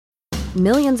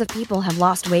Millions of people have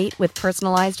lost weight with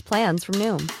personalized plans from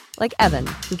Noom. Like Evan,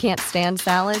 who can't stand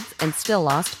salads and still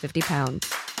lost 50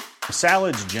 pounds.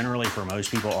 Salads generally for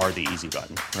most people are the easy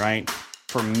button, right?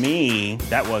 For me,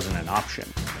 that wasn't an option.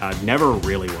 I never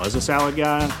really was a salad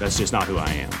guy. That's just not who I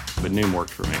am. But Noom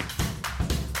worked for me.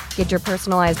 Get your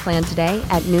personalized plan today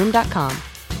at Noom.com.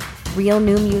 Real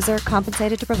Noom user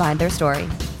compensated to provide their story.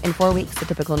 In 4 weeks, the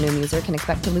typical Noom user can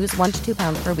expect to lose 1 to 2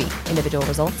 pounds per week. Individual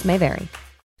results may vary.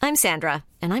 I'm Sandra,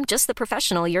 and I'm just the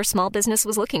professional your small business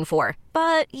was looking for.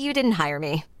 But you didn't hire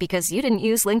me because you didn't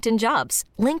use LinkedIn Jobs.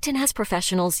 LinkedIn has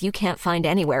professionals you can't find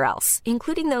anywhere else,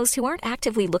 including those who aren't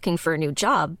actively looking for a new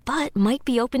job, but might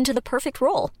be open to the perfect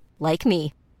role, like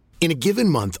me. In a given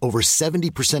month, over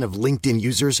 70% of LinkedIn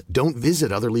users don't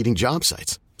visit other leading job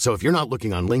sites. So if you're not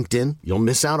looking on LinkedIn, you'll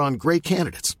miss out on great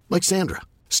candidates like Sandra.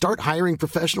 Start hiring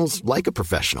professionals like a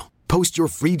professional. Post your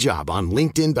free job on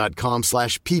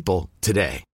linkedin.com/people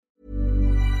today.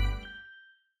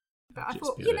 But I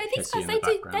thought, these guys,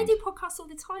 they do podcasts all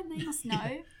the time. They must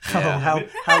know. Oh,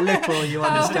 how little you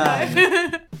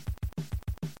understand.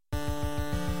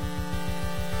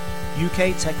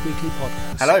 UK Tech Weekly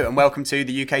Podcast. Hello and welcome to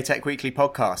the UK Tech Weekly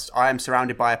Podcast. I am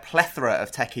surrounded by a plethora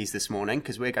of techies this morning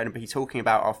because we're going to be talking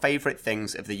about our favourite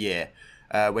things of the year.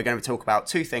 We're going to talk about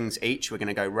 2 things each. We're going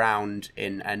to go round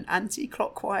in an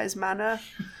anti-clockwise manner.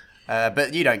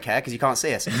 But you don't care because you can't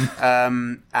see us.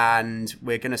 And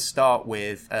we're going to start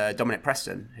with Dominic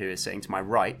Preston, who is sitting to my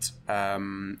right.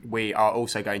 We are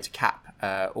also going to cap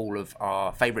all of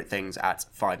our favourite things at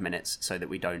 5 minutes so that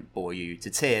we don't bore you to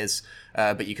tears.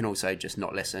 But you can also just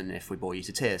not listen if we bore you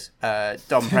to tears.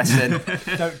 Dom Preston.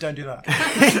 Don't do that.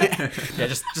 Yeah,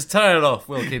 just turn it off.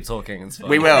 We'll keep talking. It's fine.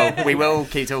 We will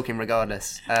keep talking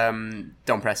regardless.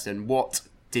 Dom Preston, what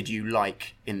did you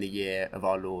like in the year of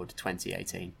our Lord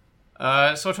 2018?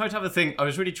 So I tried to have a thing. I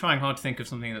was really trying hard to think of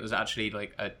something that was actually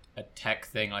like a tech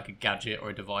thing, like a gadget or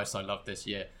a device I loved this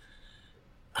year.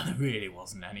 And there really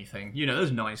wasn't anything. You know,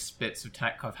 there's nice bits of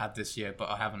tech I've had this year, but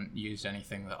I haven't used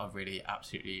anything that I've really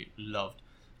absolutely loved.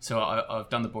 So I've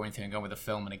done the boring thing and gone with a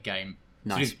film and a game.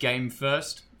 Nice. So do game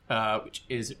first, which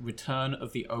is Return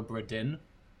of the Obra Dinn,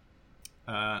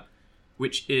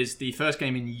 which is the first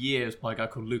game in years by a guy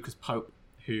called Lucas Pope,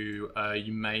 who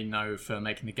you may know for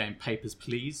making the game Papers,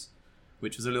 Please,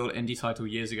 which was a little indie title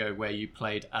years ago where you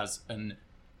played as an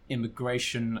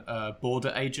immigration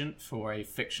border agent for a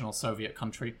fictional Soviet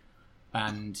country,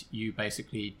 and you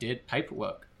basically did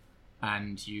paperwork,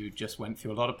 and you just went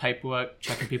through a lot of paperwork,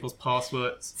 checking people's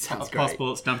passports,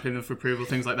 stamping them for approval,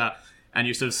 things like that, and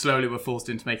you sort of slowly were forced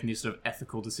into making these sort of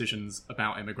ethical decisions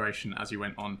about immigration as you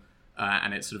went on,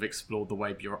 and it sort of explored the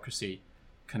way bureaucracy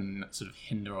can sort of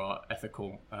hinder our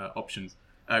ethical options.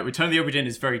 Return of the Obra Dinn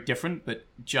is very different, but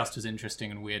just as interesting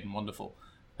and weird and wonderful.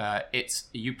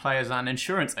 You play as an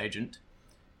insurance agent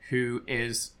who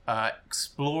is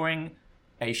exploring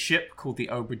a ship called the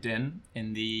Obra Dinn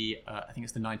in the, I think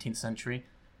it's the 19th century.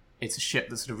 It's a ship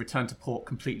that's sort of returned to port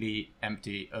completely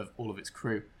empty of all of its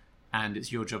crew, and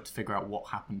it's your job to figure out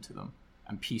what happened to them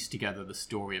and piece together the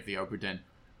story of the Obra Dinn.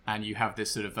 And you have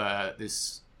this sort of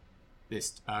this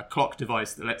clock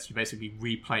device that lets you basically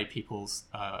replay people's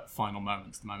final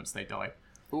moments, the moments they die.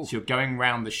 Ooh. So you're going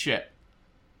around the ship,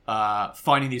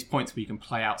 finding these points where you can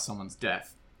play out someone's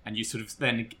death, and you sort of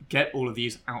then get all of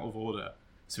these out of order.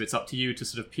 So it's up to you to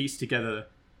sort of piece together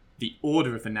the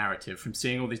order of the narrative from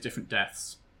seeing all these different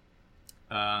deaths.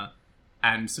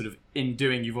 And sort of in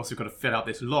doing, you've also got to fill out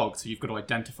this log, so you've got to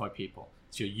identify people.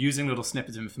 So you're using little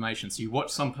snippets of information. So you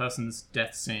watch some person's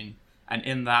death scene, and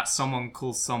in that, someone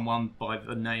calls someone by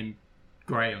the name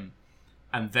Graham.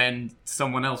 And then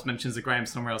someone else mentions a Graham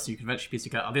somewhere else, and you can eventually piece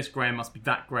together, this Graham must be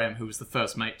that Graham who was the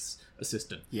first mate's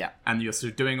assistant. Yeah. And you're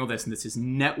sort of doing all this, and there's this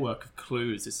network of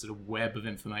clues, this sort of web of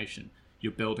information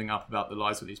you're building up about the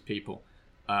lives of these people.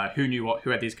 Who knew what,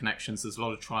 who had these connections. There's a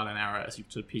lot of trial and error as you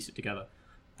sort of piece it together.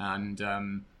 And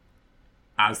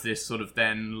as this sort of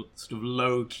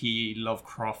low-key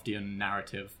Lovecraftian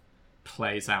narrative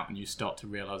plays out, and you start to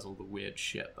realise all the weird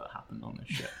shit that happened on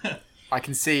this ship. I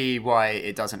can see why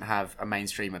it doesn't have a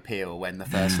mainstream appeal when the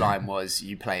first line was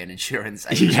you play an insurance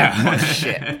agent on a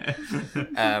ship.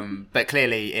 But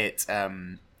clearly it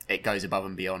goes above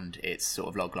and beyond its sort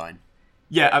of log line.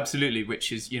 Yeah, absolutely,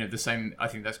 which is, the same. I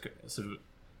think that's sort of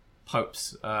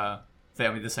Pope's thing.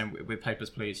 I mean, the same with Papers,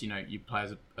 Please. You play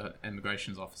as an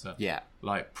immigrations officer. Yeah.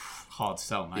 Like, hard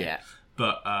sell, mate. Yeah.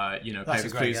 But,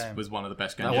 Papers, Please game. Was one of the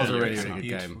best games. That was a really, really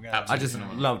good game. I just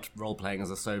loved role-playing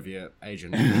as a Soviet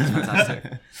agent. It was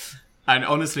fantastic. And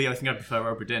honestly, I think I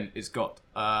prefer Obra Dinn. It's got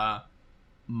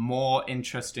more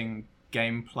interesting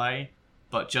gameplay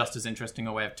but just as interesting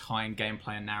a way of tying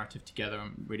gameplay and narrative together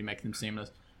and really making them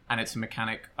seamless. And it's a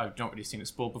mechanic I've not really seen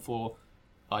explored before.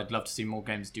 I'd love to see more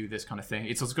games do this kind of thing.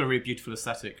 It's also got a really beautiful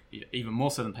aesthetic, even more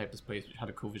so than Papers, Please, which had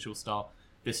a cool visual style.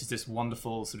 This is this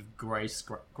wonderful sort of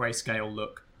grayscale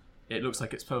look. It looks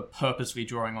like it's purposely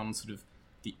drawing on sort of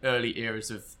the early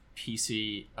eras of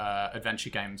PC adventure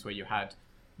games where you had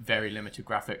very limited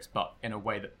graphics, but in a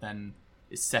way that then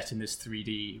is set in this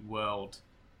 3D world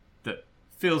that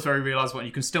feels very realisable, and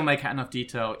you can still make out enough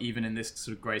detail even in this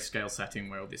sort of grayscale setting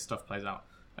where all this stuff plays out.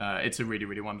 It's a really,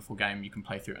 really wonderful game. You can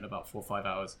play through it in about 4 or 5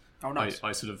 hours. Oh, nice.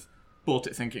 I sort of bought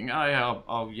it thinking, oh yeah,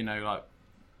 I'll like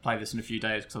play this in a few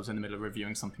days because I was in the middle of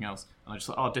reviewing something else, and I just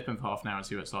thought, I'll dip in for half an hour and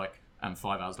see what it's like. And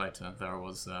 5 hours later, there I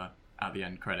was at the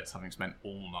end credits, having spent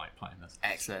all night playing this.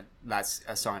 Excellent. That's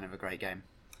a sign of a great game.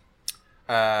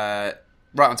 Right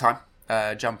on time.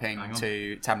 Jumping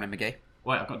to Tamlin McGee.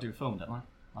 Wait, I've got to do a film, don't I?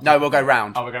 No, we'll go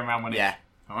round. Oh, we're going round one each? Yeah.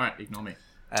 All right, ignore me.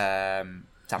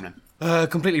 Tamlin.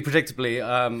 Completely predictably,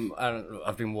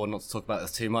 I've been warned not to talk about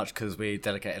this too much because we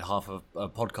dedicated half of a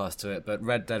podcast to it, but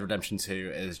Red Dead Redemption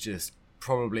 2 is just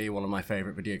probably one of my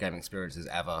favourite video game experiences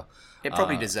ever. It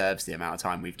probably deserves the amount of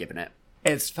time we've given it.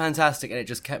 It's fantastic, and it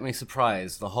just kept me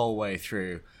surprised the whole way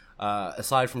through.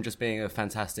 Aside from just being a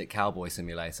fantastic cowboy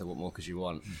simulator, what more could you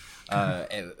want?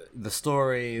 The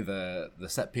story, the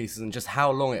set pieces, and just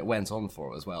how long it went on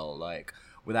for as well. Like,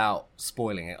 without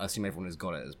spoiling it, I assume everyone who's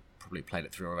got it has probably played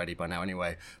it through already by now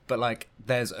anyway. But like,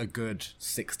 there's a good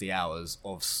 60 hours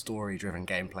of story-driven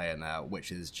gameplay in there,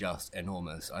 which is just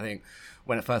enormous. I think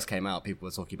when it first came out, people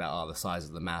were talking about the size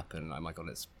of the map, and oh my god,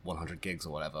 it's 100 gigs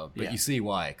or whatever. But you see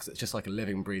why, because it's just like a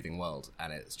living, breathing world,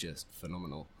 and it's just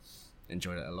phenomenal.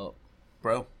 Enjoyed it a lot.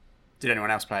 Bro, did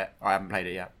anyone else play it? I haven't played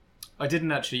it yet. I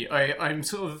didn't actually. I'm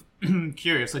sort of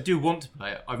curious. I do want to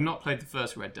play it. I've not played the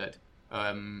first Red Dead,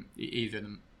 either of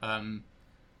them.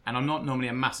 And I'm not normally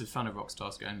a massive fan of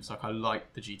Rockstar's games. Like, I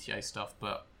like the GTA stuff,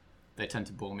 but they tend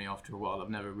to bore me after a while. I've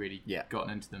never really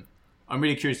gotten into them. I'm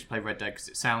really curious to play Red Dead because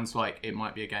it sounds like it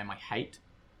might be a game I hate,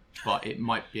 but it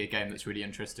might be a game that's really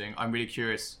interesting. I'm really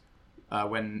curious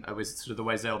when it was sort of the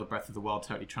way Zelda Breath of the Wild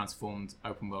totally transformed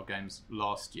open world games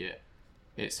last year.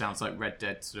 It sounds like Red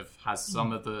Dead sort of has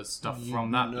some of the stuff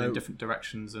from that in different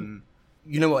directions. And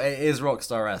you know what, it is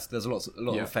Rockstar-esque. There's a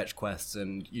lot of fetch quests,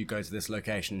 and you go to this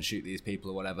location and shoot these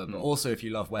people or whatever. But also, if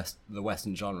you love the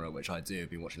Western genre, which I do, I've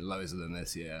been watching loads of them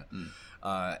this year,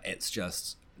 it's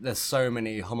just, there's so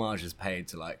many homages paid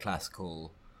to like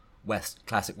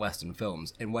classic Western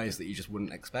films in ways that you just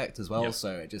wouldn't expect as well.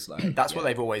 So it just like that's what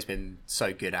they've always been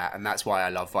so good at, and that's why I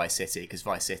love Vice City, because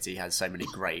Vice City has so many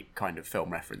great kind of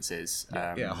film references.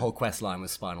 A whole quest line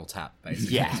with Spinal Tap,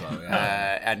 basically. As well,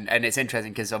 and it's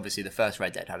interesting because obviously the first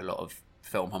Red Dead had a lot of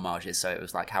film homages, so it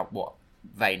was like what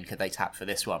vein could they tap for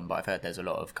this one? But I've heard there's a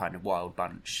lot of kind of Wild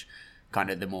Bunch, kind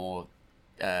of the more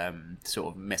sort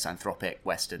of misanthropic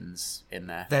westerns in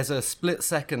there. There's a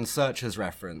split-second Searchers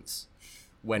reference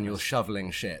when you're shoveling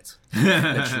shit,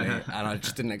 literally, and I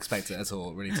just didn't expect it at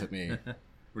all. It really took me,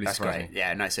 That's surprised great.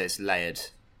 Yeah, no, so it's layered.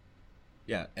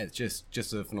 Yeah, it's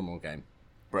just a phenomenal game.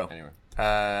 Bro. Anyway,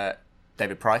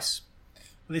 David Price.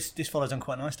 Well, this follows on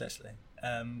quite nicely, actually,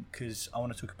 because I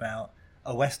want to talk about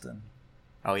a Western.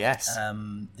 Oh, yes.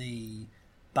 The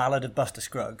Ballad of Buster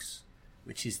Scruggs,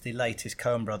 which is the latest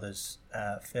Coen Brothers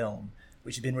film,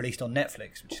 which has been released on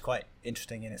Netflix, which is quite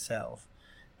interesting in itself,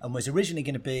 and was originally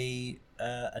going to be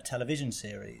a television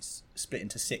series split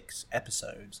into 6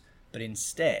 episodes, but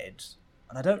instead,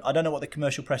 and I don't know what the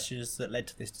commercial pressures that led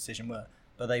to this decision were,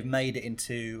 but they've made it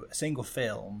into a single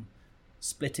film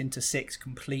split into 6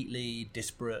 completely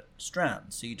disparate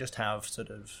strands. So you just have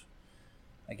sort of,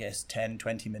 I guess, 10,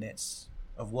 20 minutes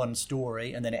of one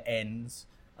story, and then it ends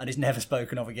and is never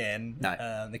spoken of again.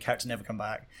 No. The characters never come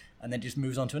back, and then just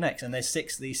moves on to the next. And there's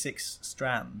these 6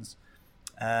 strands,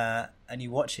 and you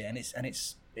watch it, and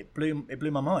it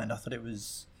blew my mind. I thought it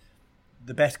was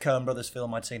the best Coen Brothers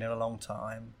film I'd seen in a long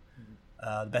time,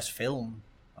 the best film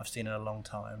I've seen in a long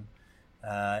time.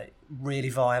 Really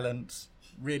violent,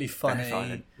 really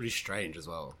funny, really strange as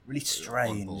well. Really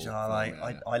strange.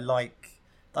 I like.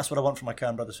 That's what I want from my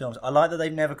Coen Brothers films. I like that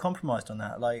they've never compromised on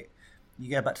that. Like, you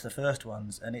go back to the first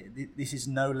ones, and this is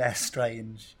no less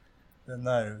strange than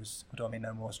those. Or do I mean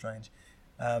no more strange?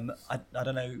 I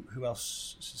don't know who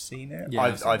else has seen it.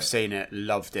 Yeah, I've seen it,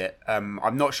 loved it.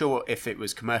 I'm not sure if it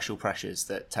was commercial pressures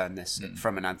that turned this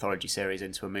from an anthology series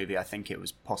into a movie. I think it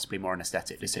was possibly more an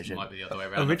aesthetic decision. It might be the other way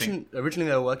around. Originally,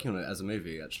 they were working on it as a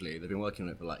movie. Actually, they've been working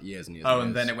on it for like years and years. Oh,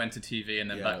 and and then it went to TV and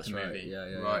then back to movie.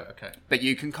 Yeah, right. Okay. But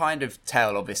you can kind of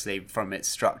tell, obviously, from its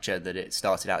structure that it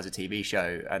started out as a TV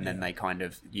show, and then they kind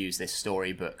of use this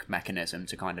storybook mechanism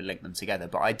to kind of link them together.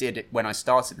 But when I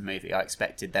started the movie, I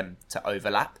expected them to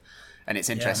overlap. And it's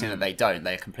interesting that they don't.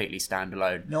 They're completely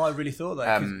standalone. No, I really thought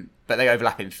that. But they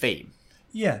overlap in theme.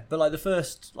 Yeah, but like the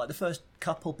first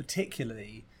couple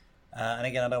particularly, and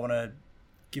again, I don't want to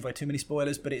give away too many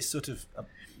spoilers, but it's sort of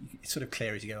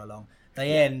clear as you go along.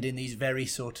 They end in these very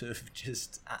sort of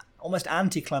just almost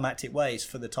anticlimactic ways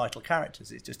for the title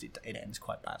characters. It's just it ends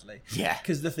quite badly. Yeah,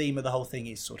 because the theme of the whole thing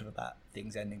is sort of about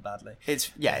things ending badly.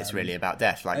 It's really about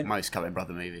death, like most Coen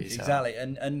Brother movies. Exactly,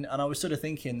 and I was sort of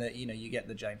thinking that you get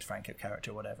the James Franco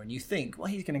character or whatever, and you think, well,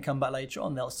 he's going to come back later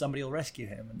on. Somebody will rescue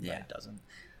him, and it doesn't.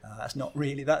 That's not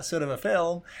really that sort of a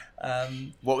film.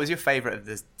 What was your favourite of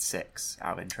the 6,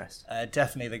 out of interest?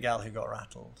 Definitely The Gal Who Got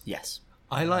Rattled. Yes.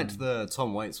 I liked the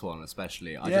Tom Waits one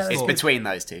especially. It's between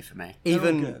those two for me.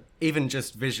 Even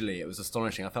just visually, it was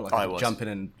astonishing. I felt like I could jump in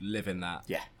and live in that.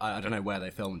 Yeah. I don't know where they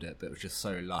filmed it, but it was just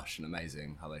so lush and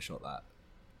amazing how they shot that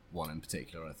one in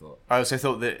particular, I thought. I also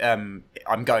thought that I'm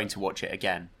going to watch it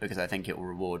again because I think it will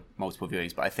reward multiple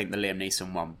viewings, but I think the Liam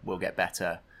Neeson one will get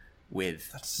better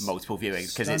with multiple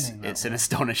viewings because it's an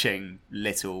astonishing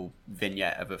little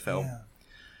vignette of a film. Yeah.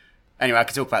 Anyway, I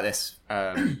could talk about this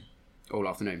all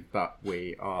afternoon, but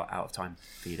we are out of time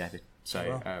for you, David.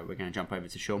 So we're going to jump over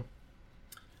to Sean.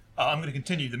 I'm going to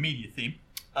continue the media theme.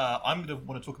 I'm going to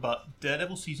want to talk about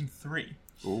Daredevil Season 3,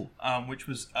 which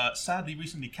was sadly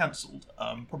recently cancelled.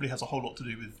 Probably has a whole lot to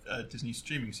do with Disney's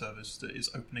streaming service that is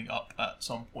opening up at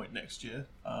some point next year.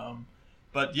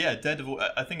 But yeah, Daredevil,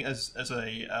 I think as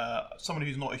someone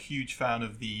who's not a huge fan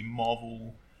of the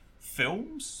Marvel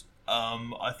films,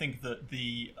 I think that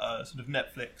the sort of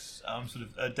Netflix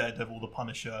Daredevil, The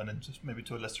Punisher, and then just maybe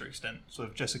to a lesser extent sort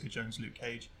of Jessica Jones, Luke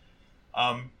Cage,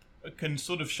 can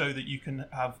sort of show that you can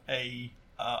have a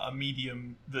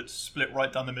medium that's split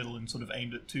right down the middle and sort of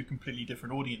aimed at two completely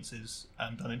different audiences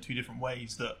and done in two different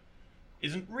ways that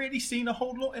isn't really seen a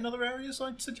whole lot in other areas,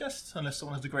 I'd suggest, unless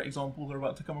someone has a great example they're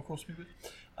about to come across me with.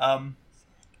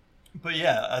 But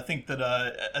yeah, I think that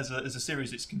as a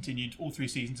series, it's continued. All 3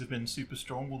 seasons have been super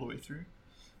strong all the way through,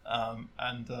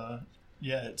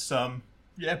 it's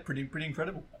pretty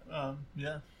incredible.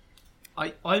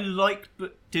 I liked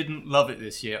but didn't love it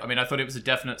this year. I mean, I thought it was a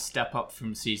definite step up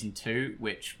from season 2,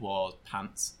 which was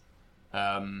pants.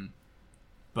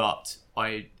 But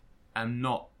I am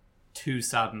not too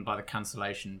saddened by the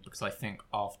cancellation because I think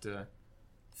for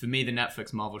me, the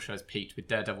Netflix Marvel shows peaked with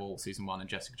Daredevil season 1 and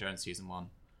Jessica Jones season 1.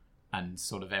 And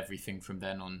sort of everything from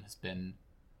then on has been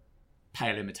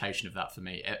pale imitation of that for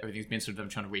me. Everything's been sort of them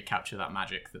trying to recapture that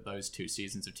magic that those 2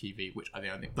 seasons of TV, which I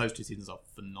think those 2 seasons are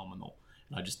phenomenal.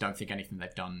 And I just don't think anything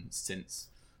they've done since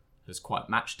has quite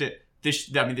matched it. This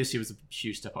year was a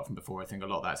huge step up from before. I think a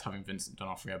lot of that is having Vincent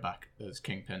D'Onofrio back as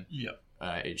Kingpin. Yeah.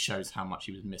 It shows how much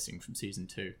he was missing from season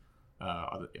 2.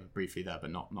 Briefly there, but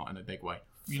not in a big way.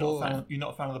 You're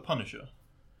not a fan of The Punisher?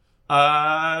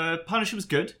 Punisher was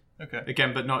good. Okay.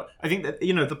 Again, but not. I think that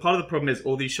the part of the problem is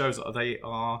all these shows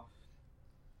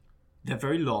they're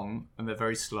very long and they're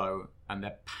very slow and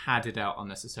they're padded out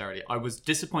unnecessarily. I was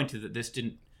disappointed that this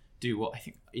didn't do what I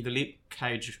think either Luke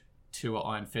Cage 2 or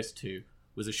Iron Fist 2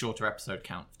 was a shorter episode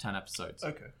count of 10 episodes.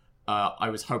 Okay. I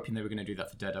was hoping they were going to do that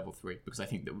for Daredevil 3 because I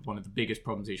think that one of the biggest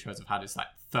problems these shows have had is like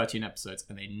 13 episodes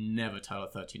and they never tell a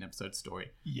 13-episode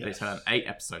story. Yes. They tell an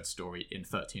 8-episode story in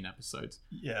 13 episodes.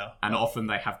 Yeah. And often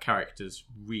they have characters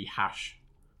rehash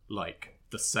like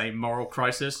the same moral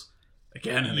crisis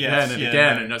again and again and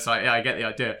again. No. And it's like, I get the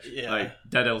idea. Yeah. Like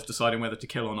Daredevil's deciding whether to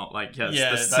kill or not. Like,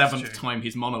 it's the 7th time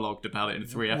he's monologued about it in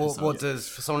 3 episodes. What does,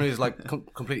 for someone who's like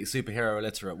completely superhero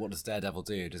illiterate, what does Daredevil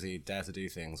do? Does he dare to do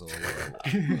things? Or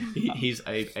he's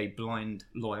a blind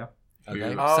lawyer. Who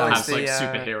Okay. has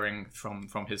super hearing from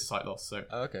his sight loss, so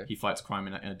okay. he fights crime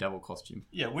in a devil costume.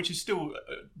 Yeah, which is still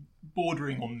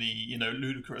bordering on the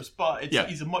ludicrous, but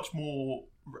he's a much more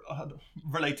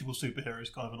relatable superhero. Is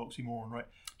kind of an oxymoron, right?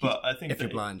 But I think if you're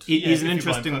blind, he's an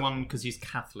interesting one because he's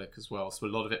Catholic as well, so a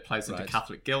lot of it plays into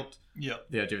Catholic guilt. Yeah,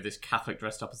 the idea of this Catholic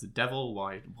dressed up as the devil.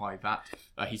 Why that?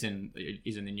 He's in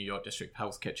the New York District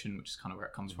Hell's Kitchen, which is kind of where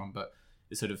it comes from, but.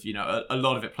 It's sort of, a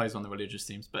lot of it plays on the religious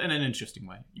themes, but in an interesting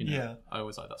way. Yeah. I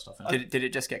always like that stuff. Did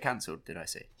it just get cancelled, did I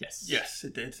see? Yes. Yes,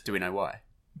 it did. Do we know why?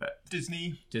 But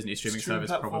Disney streaming service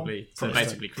platform. probably. So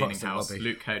basically cleaning house. lobby.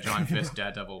 Luke Cage, Iron Fist,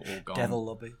 Daredevil, all gone. Devil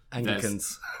lobby.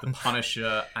 Anglicans. The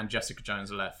Punisher and Jessica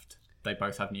Jones are left. They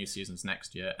both have new seasons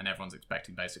next year, and everyone's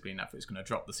expecting basically Netflix is going to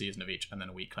drop the season of each, and then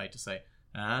a week later say,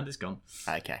 and it's gone.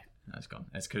 Okay. It's gone.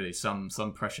 There's clearly some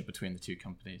pressure between the two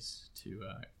companies to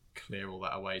clear all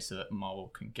that away so that Marvel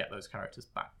can get those characters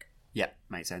back. Yeah,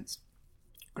 makes sense.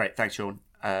 Great, thanks, Sean.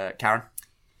 Karen?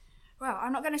 Well,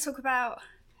 I'm not going to talk about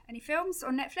any films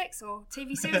on Netflix or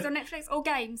TV series on Netflix or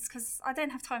games because I don't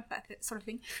have time for that sort of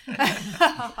thing.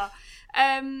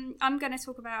 I'm going to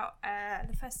talk about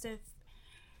the first of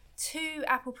 2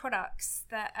 Apple products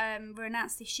that were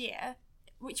announced this year,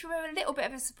 which were a little bit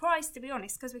of a surprise, to be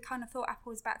honest, because we kind of thought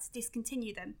Apple was about to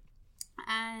discontinue them.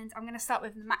 And I'm going to start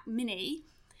with the Mac Mini.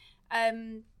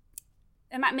 The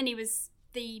Mac Mini was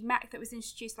the Mac that was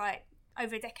introduced like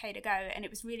over a decade ago, and it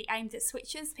was really aimed at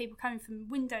switchers, people coming from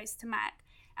Windows to Mac.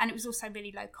 And it was also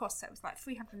really low cost, so it was like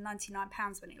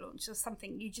 £399 when it launched, or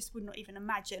something you just would not even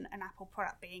imagine an Apple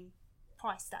product being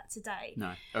priced at today.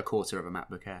 No, a quarter of a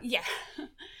MacBook Air. Yeah.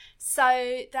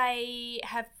 So they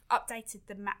have updated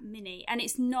the Mac Mini, and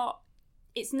it's not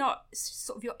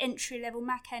sort of your entry level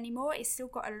Mac anymore. It's still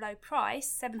got a low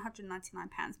price, £799,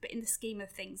 but in the scheme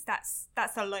of things, that's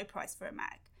a low price for a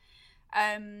Mac.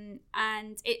 And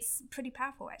it's pretty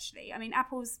powerful, actually. I mean,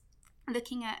 Apple's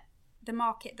looking at the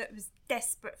market that was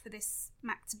desperate for this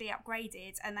Mac to be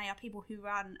upgraded, and they are people who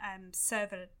run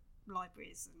server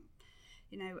libraries and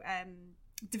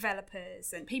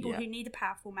developers and people who need a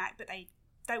powerful Mac, but they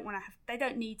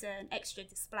don't need an extra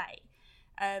display,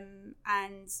 and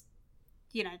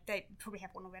they probably have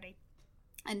one already,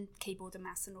 and keyboard and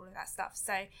mouse and all of that stuff.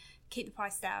 So keep the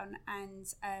price down,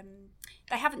 and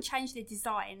they haven't changed the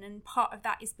design, and part of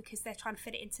that is because they're trying to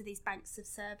fit it into these banks of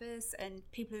servers, and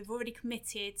people who've already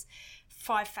committed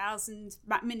 5,000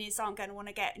 Mac Minis aren't going to want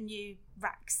to get new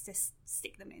racks to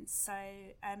stick them in. So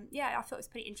I thought it was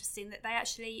pretty interesting that they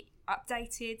actually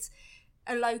updated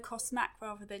a low-cost Mac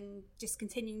rather than just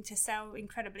continuing to sell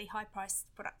incredibly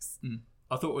high-priced products.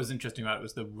 I thought what was interesting about it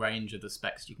was the range of the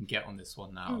specs you can get on this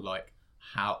one now. Like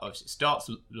how it starts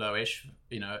lowish,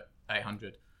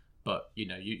 800, but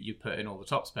you put in all the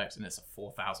top specs and it's a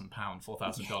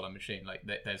 $4,000 machine. Like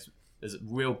there's a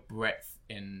real breadth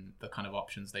in the kind of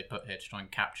options they put here to try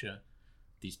and capture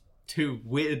these 2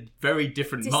 weird, very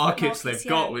different markets they've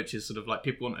got, which is sort of like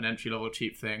people want an entry level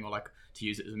cheap thing, or like to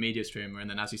use it as a media streamer, and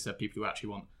then as you said, people who actually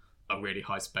want a really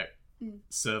high spec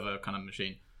server kind of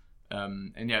machine. I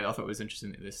thought it was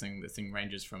interesting that this thing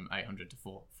ranges from 800 to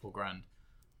four grand,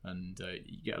 and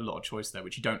you get a lot of choice there,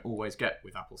 which you don't always get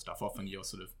with Apple stuff. Often you're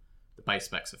sort of, the base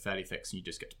specs are fairly fixed, and you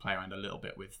just get to play around a little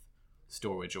bit with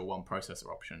storage or one processor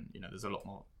option. There's a lot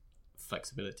more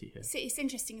flexibility here. So it's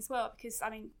interesting as well because,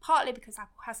 partly because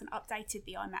Apple hasn't updated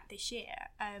the iMac this year,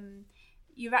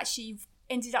 you've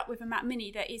ended up with a Mac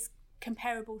Mini that is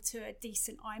comparable to a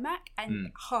decent iMac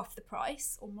and half the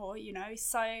price or more,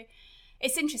 So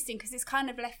it's interesting because it's kind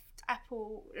of left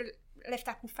Apple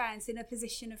fans in a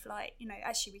position of like,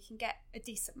 actually we can get a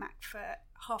decent Mac for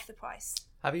half the price.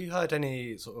 Have you heard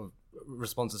any sort of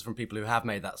responses from people who have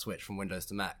made that switch from Windows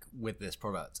to Mac with this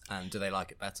product, and do they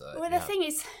like it better? Well, the thing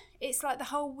is, it's like the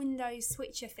whole Windows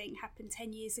switcher thing happened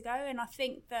 10 years ago, and I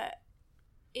think that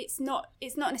it's not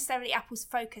necessarily Apple's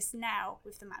focus now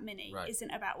with the Mac Mini. Right.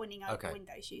 Isn't about winning over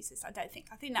Windows users. I don't think.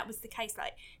 I think that was the case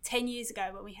like 10 years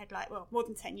ago when we had more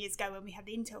than 10 years ago when we had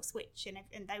the Intel Switch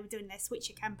and they were doing their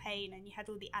switcher campaign and you had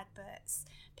all the adverts,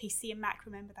 PC and Mac.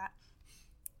 Remember that?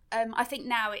 I think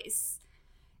now it's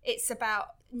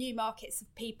about new markets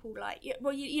of people like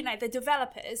the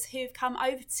developers who've come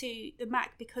over to the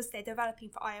Mac because they're developing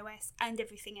for iOS and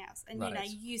everything else, and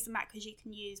you use the Mac because you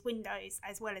can use Windows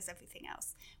as well as everything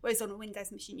else, whereas on a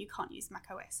Windows machine you can't use Mac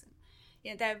OS.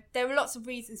 And there are lots of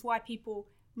reasons why people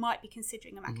might be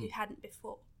considering a Mac who hadn't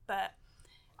before, but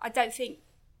I don't think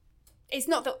it's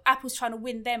not that Apple's trying to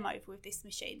win them over with this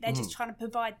machine. They're just trying to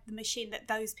provide the machine that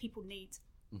those people need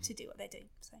to do what they're doing.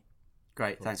 So.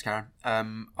 Great, thanks, Karen.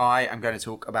 I am going to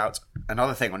talk about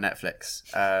another thing on Netflix,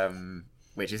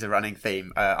 which is a running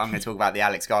theme. I'm going to talk about the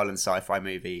Alex Garland sci-fi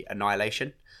movie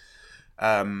Annihilation.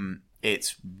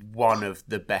 It's one of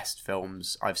the best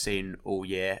films I've seen all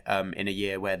year, in a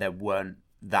year where there weren't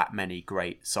that many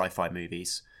great sci-fi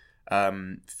movies.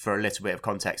 For a little bit of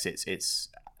context, it's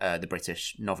the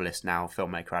British novelist, now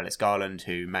filmmaker Alex Garland,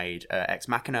 who made Ex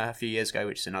Machina a few years ago,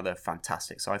 which is another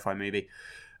fantastic sci-fi movie.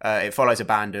 It follows a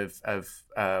band of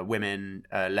women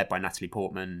led by Natalie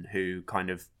Portman who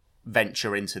kind of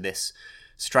venture into this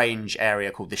strange area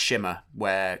called the Shimmer,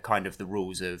 where kind of the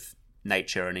rules of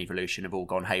nature and evolution have all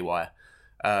gone haywire.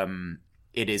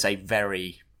 it is a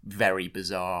very, very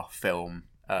bizarre film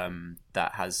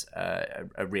that has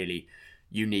a really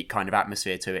unique kind of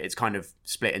atmosphere to it. It's kind of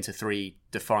split into 3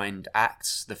 defined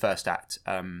acts. The first act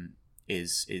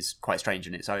is quite strange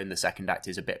in its own. The second act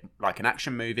is a bit like an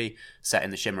action movie set in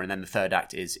the Shimmer, and then the third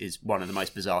act is one of the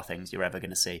most bizarre things you're ever going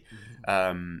to see,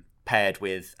 paired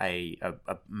with a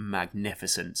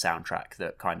magnificent soundtrack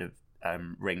that kind of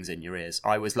rings in your ears.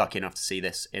 I was lucky enough to see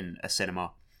this in a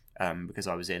cinema because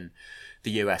I was in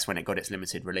the US when it got its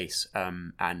limited release,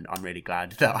 and I'm really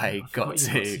glad that I got to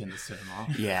see in the cinema.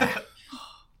 Yeah.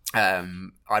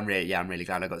 I'm really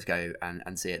glad I got to go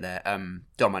and see it there.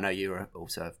 Dom, I know you were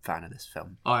also a fan of this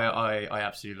film. I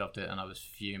absolutely loved it, and I was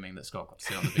fuming that Scott got to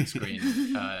see it on the big screen.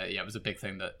 It was a big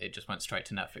thing that it just went straight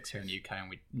to Netflix here in the UK, and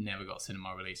we never got a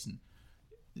cinema release. And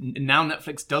now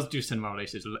Netflix does do cinema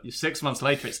releases. 6 months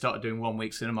later, it started doing 1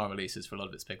 week cinema releases for a lot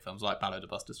of its big films, like Ballad of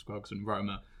Buster Scruggs and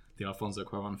Roma, the Alfonso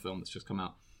Cuarón film that's just come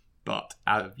out. But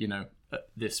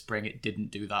this spring, it didn't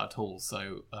do that at all.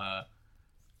 So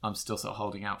I'm still sort of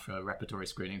holding out for repertory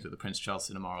screenings at the Prince Charles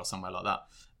Cinema or somewhere like that,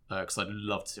 because I'd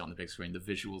love to see it on the big screen. The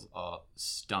visuals are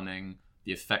stunning.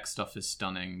 The effects stuff is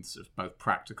stunning, sort of both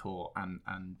practical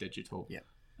and digital.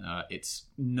 Yeah. It's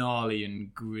gnarly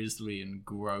and grisly and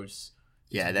gross.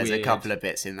 Yeah, there's weird. A couple of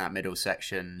bits in that middle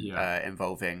section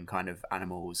involving kind of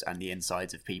animals and the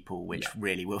insides of people, which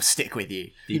really will stick with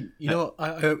you. You know,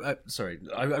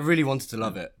 I really wanted to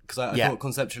love it because I thought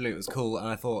conceptually it was cool, and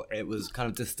I thought it was kind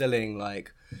of distilling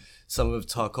like some of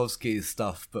Tarkovsky's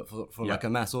stuff, but for like a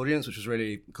mass audience, which was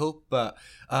really cool. But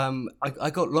I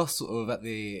got lost sort of at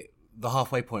the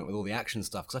halfway point with all the action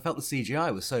stuff because I felt the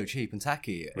CGI was so cheap and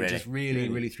tacky. It just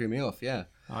really threw me off. Yeah,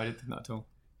 I didn't think that at all.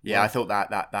 Yeah, I thought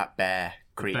that bear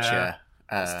creature.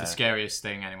 It's the scariest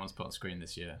thing anyone's put on screen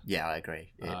this year. Yeah, I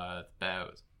agree. The bear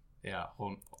was,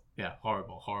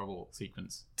 horrible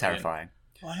sequence. Terrifying.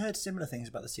 I heard similar things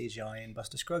about the CGI in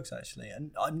Buster Scruggs, actually, and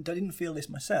I didn't feel this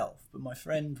myself, but my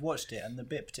friend watched it, and the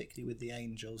bit particularly with the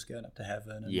angels going up to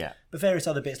heaven, and but various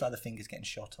other bits like the fingers getting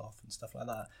shot off and stuff like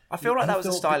that. I feel like that was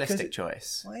a stylistic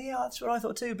choice. Well, yeah, that's what I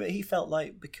thought too, but he felt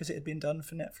like because it had been done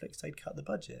for Netflix, they'd cut the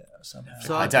budget somehow.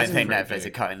 So I don't think Netflix are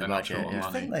cutting the budget.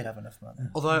 I think they'd have enough money.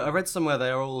 Although I read somewhere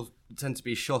they all tend to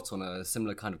be shot on a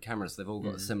similar kind of camera, so they've all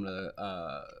got a similar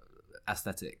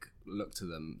aesthetic look to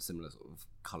them, similar sort of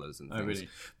colours and things. Oh, really?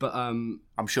 But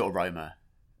I'm sure Roma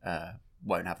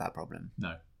won't have that problem.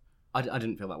 No. I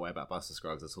didn't feel that way about Buster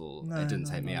Scruggs at all. It didn't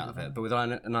take me out of it. But with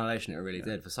Annihilation, it really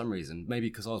did for some reason. Maybe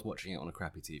because I was watching it on a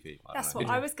crappy TV. That's what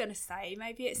I was going to say.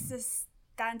 Maybe it's the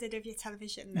standard of your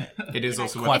television. That, it is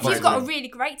also quite. If you've got a really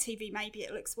great TV, maybe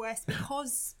it looks worse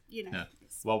because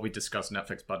While we discussed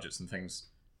Netflix budgets and things,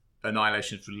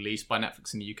 Annihilation is released by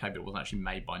Netflix in the UK, but it wasn't actually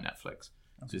made by Netflix.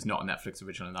 So it's not a Netflix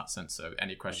original in that sense. So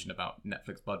any question about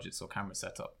Netflix budgets or camera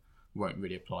setup won't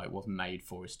really apply. It was made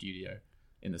for a studio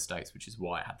in the States, which is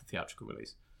why it had the theatrical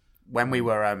release. When we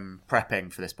were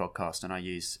prepping for this podcast, and I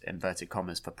use inverted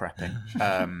commas for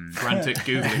prepping, frantic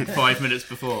Googling 5 minutes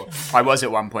before, I was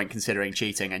at one point considering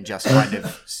cheating and just kind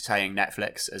of saying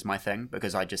Netflix as my thing,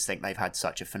 because I just think they've had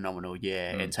such a phenomenal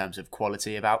year in terms of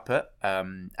quality of output,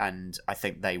 and I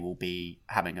think they will be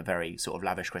having a very sort of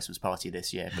lavish Christmas party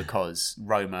this year because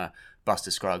Roma,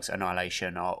 Buster Scruggs,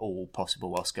 Annihilation are all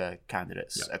possible Oscar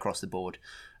candidates across the board.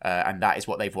 And that is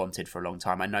what they've wanted for a long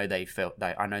time. I know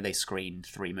they screened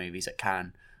 3 movies at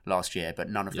Cannes last year, but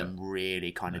none of them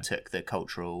really kind of took the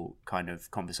cultural kind of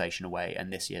conversation away.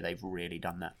 And this year they've really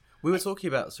done that. We were talking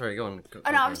about. Sorry, go on.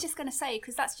 I was just going to say,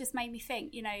 because that's just made me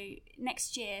think.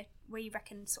 Next year we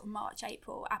reckon sort of March,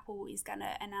 April, Apple is going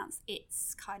to announce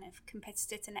its kind of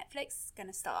competitor to Netflix. It's going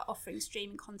to start offering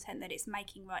streaming content that it's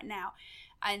making right now,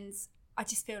 and I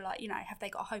just feel like, have they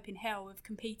got a hope in hell of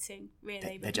competing,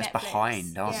 really? They're just Netflix?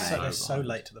 behind, aren't they? They're so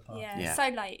late to the party. Yeah, so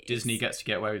late. Disney gets to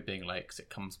get away with being late because it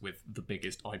comes with the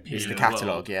biggest IP it's in the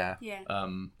catalogue. Yeah.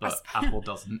 But Apple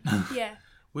doesn't. Yeah.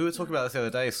 We were talking about this the other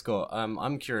day, Scott.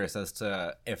 I'm curious as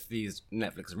to if these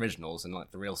Netflix originals, in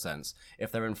like the real sense,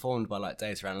 if they're informed by like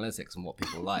data analytics and what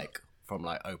people like from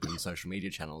like open social media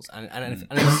channels, and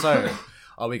if so,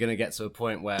 are we going to get to a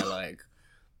point where like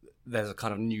there's a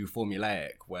kind of new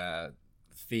formulaic where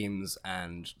themes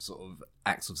and sort of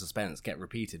acts of suspense get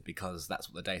repeated because that's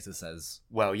what the data says?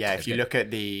 Well, yeah, if you look at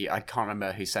I can't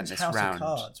remember who sent this House round.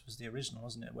 House of Cards was the original,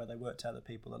 wasn't it? Where they worked out that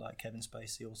people that like Kevin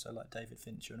Spacey also like David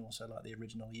Fincher and also like the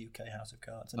original UK House of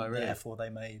Cards, and therefore they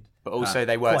made. But also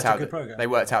they worked out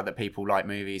that people like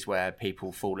movies where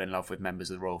people fall in love with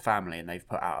members of the royal family, and they've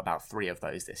put out about 3 of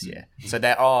those this year. So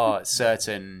there are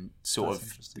certain sort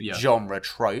of genre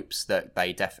tropes that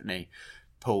they definitely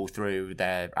pull through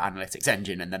their analytics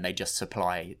engine, and then they just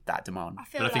supply that demand. I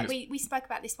feel like we spoke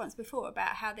about this once before, about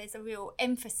how there's a real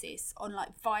emphasis on like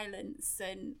violence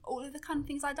and all of the kind of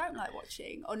things I don't like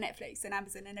watching on Netflix and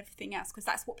Amazon and everything else, because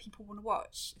that's what people want to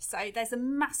watch. So there's a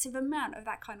massive amount of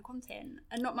that kind of content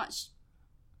and not much.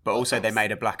 But also they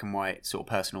made a black and white sort of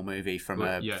personal movie from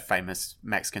a famous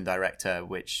Mexican director,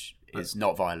 which is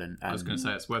not violent. I was going to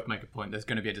say, it's worth making a point. There's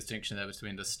going to be a distinction there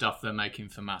between the stuff they're making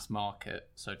for mass market,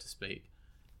 so to speak,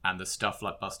 and the stuff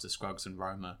like Buster Scruggs and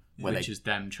Roma, which is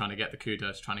them trying to get the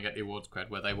kudos, trying to get the awards cred,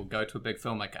 where they will go to a big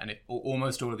filmmaker, and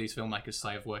almost all of these filmmakers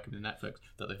say of working with Netflix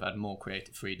that they've had more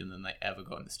creative freedom than they ever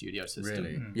got in the studio system.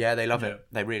 Really? Yeah, they love it.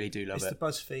 They really do love it's it.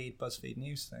 It's the BuzzFeed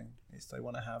News thing. It's they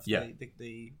want to have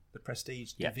the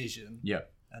prestige division. Yeah.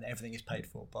 And everything is paid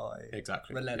for by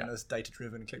relentless,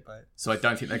 data-driven clickbait. So I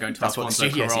don't think they're going to Alfonso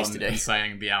Cuarón and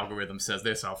saying the algorithm says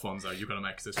this, Alfonso, you've got to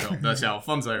make us this film. That's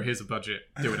Alfonso, here's a budget,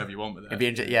 do whatever you want with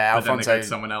it. Alfonso,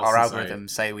 our algorithms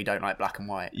say we don't like black and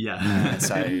white. Yeah.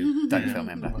 So don't film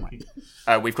in black and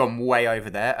white. We've gone way over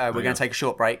there. We're going to take a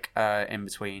short break in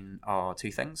between our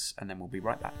two things, and then we'll be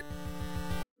right back.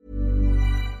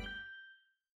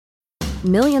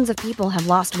 Millions of people have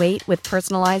lost weight with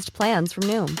personalized plans from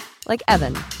Noom. Like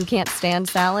Evan, who can't stand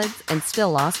salads and still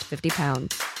lost 50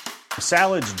 pounds.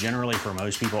 Salads generally for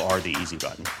most people are the easy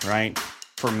button, right?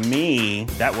 For me,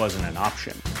 that wasn't an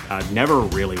option. I never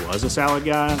really was a salad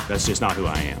guy. That's just not who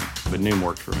I am. But Noom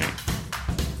worked for me.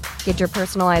 Get your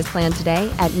personalized plan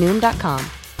today at Noom.com.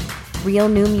 Real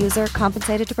Noom user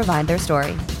compensated to provide their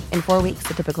story. In 4 weeks,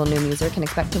 the typical Noom user can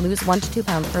expect to lose 1 to 2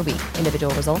 pounds per week.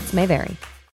 Individual results may vary.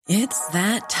 It's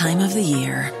that time of the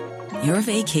year. Your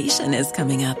vacation is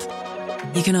coming up.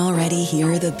 You can already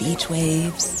hear the beach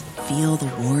waves, feel the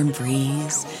warm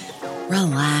breeze,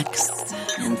 relax,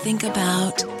 and think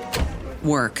about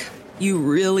work. You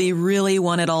really, really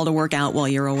want it all to work out while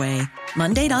you're away.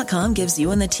 Monday.com gives you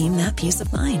and the team that peace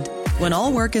of mind. When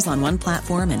all work is on one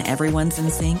platform and everyone's in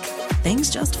sync,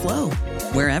 things just flow.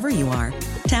 Wherever you are,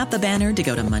 tap the banner to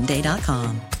go to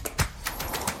Monday.com.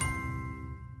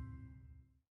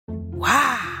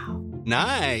 Wow.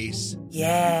 Nice.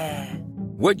 Yeah.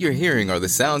 What you're hearing are the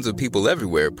sounds of people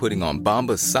everywhere putting on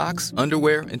Bombas socks,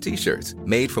 underwear, and T-shirts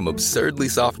made from absurdly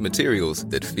soft materials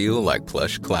that feel like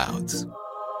plush clouds.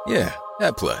 Yeah,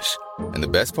 that plush. And the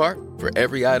best part? For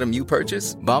every item you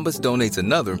purchase, Bombas donates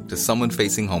another to someone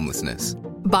facing homelessness.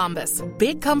 Bombas.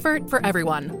 Big comfort for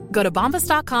everyone. Go to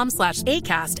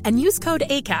bombas.com/ACAST and use code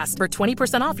ACAST for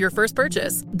 20% off your first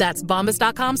purchase. That's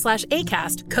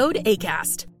bombas.com/ACAST. Code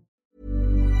ACAST.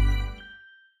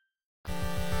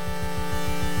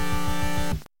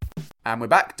 And we're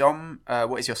back. Dom,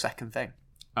 what is your second thing?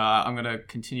 I'm going to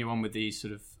continue on with the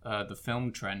sort of the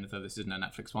film trend, though this isn't a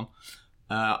Netflix one.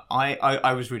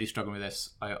 I was really struggling with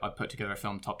this. I put together a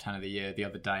film top 10 of the year the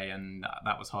other day, and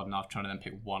that was hard enough. Trying to then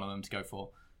pick one of them to go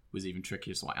for was even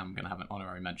trickier, so I am going to have an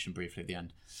honorary mention briefly at the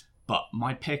end. But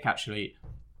my pick actually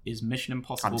is Mission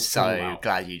Impossible. I'm so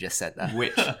glad you just said that.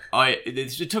 Which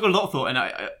it took a lot of thought, and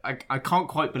I can't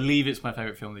quite believe it's my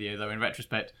favourite film of the year, though in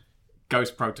retrospect,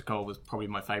 Ghost Protocol was probably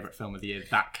my favourite film of the year.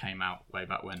 That came out way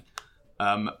back when.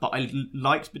 But I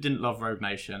liked but didn't love Rogue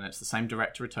Nation. It's the same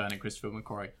director returning, Christopher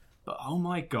McQuarrie. But oh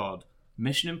my god,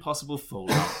 Mission Impossible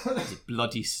Fallout is a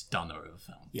bloody stunner of a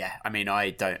film. Yeah, I mean,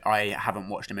 I haven't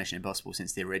watched a Mission Impossible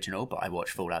since the original, but I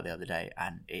watched Fallout the other day,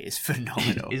 and it is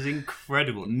phenomenal. It is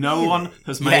incredible. No one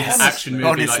has made an action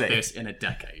movie like this in a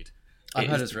decade. I've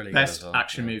heard it's really best good as well.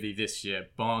 action movie this year,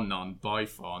 bar none, by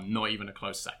far, not even a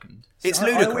close second. It's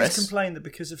ludicrous. I always complain that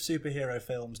because of superhero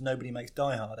films, nobody makes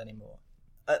Die Hard anymore.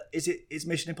 Is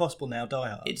Mission Impossible now Die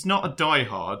Hard? It's not a Die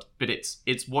Hard, but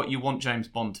it's what you want James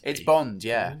Bond to be. It's Bond,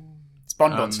 yeah. It's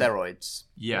Bond on steroids.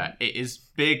 Yeah, it is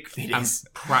big and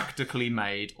practically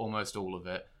made, almost all of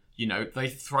it. You know, they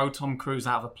throw Tom Cruise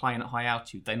out of a plane at high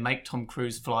altitude. They make Tom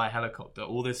Cruise fly a helicopter,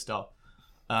 all this stuff.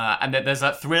 And there's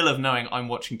that thrill of knowing I'm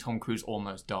watching Tom Cruise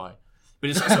almost die. But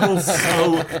it's all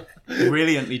so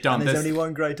brilliantly done. And there's only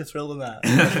one greater thrill than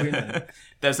that.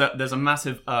 There's a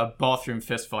massive bathroom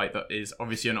fist fight that is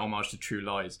obviously an homage to True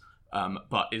Lies,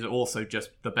 but is also just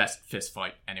the best fist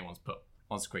fight anyone's put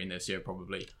on screen this year,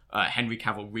 probably. Henry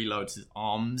Cavill reloads his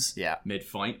arms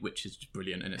mid-fight, which is just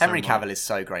brilliant. And Henry Cavill is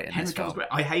so great in this film. Great.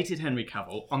 I hated Henry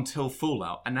Cavill until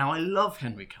Fallout, and now I love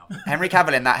Henry Cavill. Henry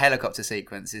Cavill in that helicopter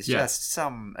sequence is just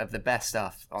some of the best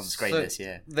stuff on screen this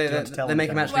year. They make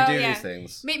him actually do these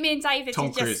things. Me and David are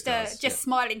just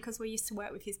smiling because we used to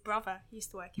work with his brother. He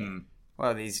used to work here.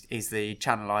 Well, he's the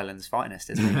Channel Islands finest,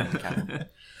 isn't he, Henry Cavill?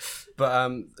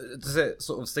 But does it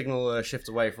sort of signal a shift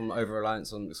away from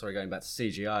over-reliance on, going back to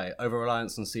CGI,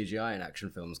 over-reliance on CGI in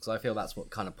action films? Because I feel that's what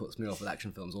kind of puts me off with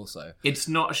action films also. It's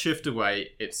not a shift away,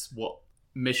 it's what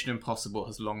Mission Impossible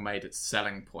has long made its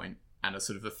selling point, and a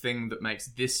sort of the thing that makes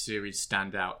this series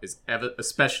stand out is,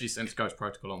 especially since Ghost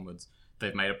Protocol onwards,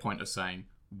 they've made a point of saying,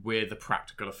 we're the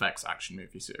practical effects action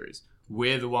movie series.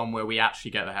 We're the one where we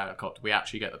actually get the helicopter, we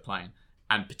actually get the plane,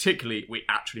 and particularly, we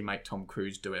actually make Tom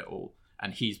Cruise do it all.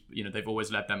 And he's, they've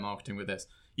always led their marketing with this.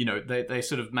 They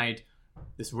sort of made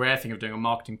this rare thing of doing a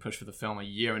marketing push for the film a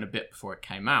year and a bit before it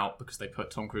came out, because they put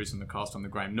Tom Cruise in the cast on the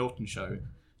Graham Norton show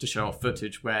to show off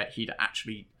footage where he'd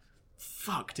actually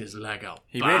fucked his leg up.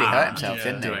 He really hurt himself,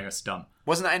 didn't he? Doing a stunt.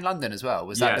 Wasn't that in London as well?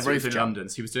 Was that the roof in jump? London.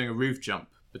 So he was doing a roof jump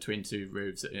between two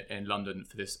roofs in London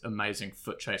for this amazing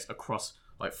foot chase across,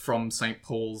 from St.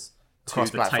 Paul's to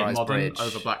the Tate Modern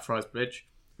over Blackfriars Bridge,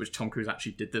 which Tom Cruise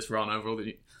actually did this run over all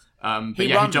the...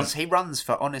 He runs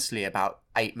for honestly about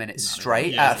 8 minutes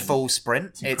straight at a full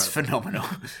sprint. It's phenomenal.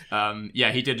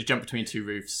 He did a jump between two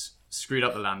roofs, screwed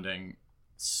up the landing,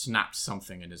 snapped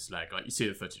something in his leg. You see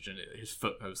the footage, and his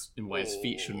foot goes in where his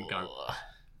feet shouldn't go.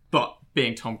 But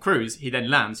being Tom Cruise, he then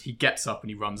lands, he gets up,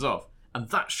 and he runs off. And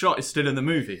that shot is still in the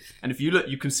movie. And if you look,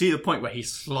 you can see the point where he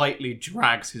slightly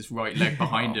drags his right leg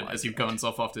behind him as he runs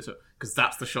off after this. Because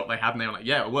that's the shot they had, and they were like,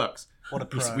 yeah, it works. What a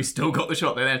pro. We still got the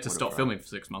shot. They had to stop filming for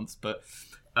 6 months. But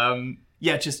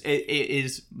it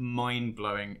is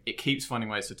mind-blowing. It keeps finding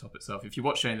ways to top itself. If you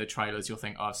watch any of the trailers, you'll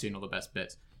think, I've seen all the best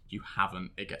bits. You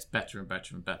haven't. It gets better and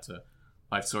better and better.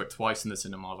 I saw it twice in the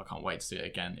cinemas. I can't wait to see it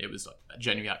again. It was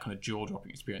genuinely that kind of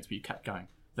jaw-dropping experience where you kept going,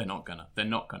 they're not gonna.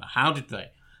 How did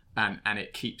they? And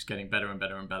it keeps getting better and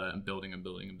better and better and building and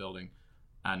building and building.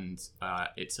 And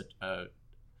it's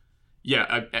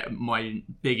my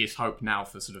biggest hope now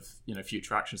for sort of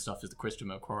future action stuff is that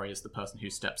Christopher McQuarrie is the person who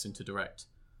steps in to direct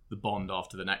the Bond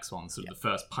after the next one, sort of the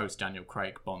first post Daniel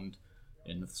Craig Bond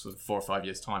in sort of 4 or 5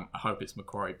 years' time. I hope it's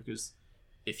McQuarrie, because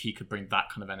if he could bring that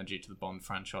kind of energy to the Bond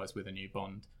franchise with a new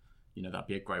Bond, that'd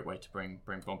be a great way to bring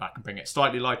Bond back and bring it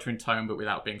slightly lighter in tone, but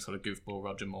without being sort of goofball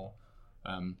Roger Moore.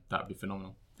 That would be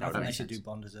phenomenal. I think they should do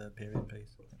Bond as a period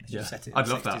piece. Set it in I'd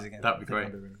love 60s that. Again. That'd be great.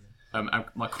 And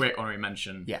my quick honorary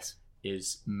mention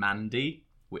is Mandy,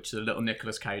 which is a little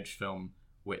Nicolas Cage film,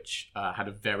 which had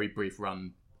a very brief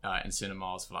run in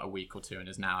cinemas for a week or two and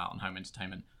is now out on home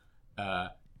entertainment.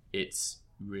 It's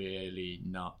really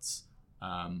nuts.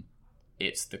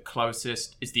 It's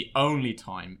the only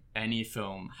time any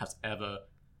film has ever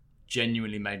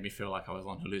genuinely made me feel like I was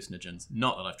on hallucinogens.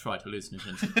 Not that I've tried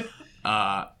hallucinogens.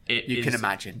 You can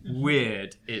imagine.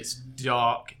 Weird. It's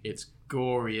dark. It's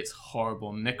gory. It's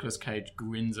horrible. Nicolas Cage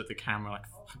grins at the camera like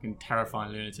a fucking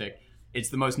terrifying lunatic. It's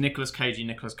the most Nicolas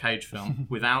Cage film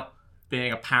without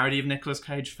being a parody of Nicolas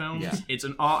Cage films. Yeah. It's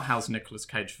an art house Nicolas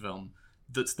Cage film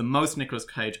that's the most Nicolas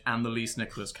Cage and the least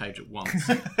Nicolas Cage at once.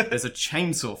 There's a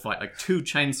chainsaw fight, 2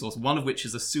 chainsaws, one of which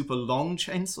is a super long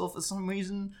chainsaw for some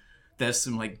reason. There's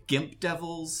some gimp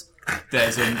devils.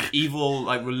 There's an evil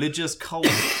religious cult.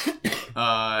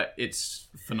 It's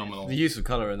phenomenal. The use of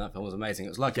colour in that film was amazing. It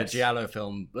was like a Giallo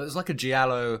film. It was like a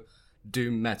Giallo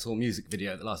doom metal music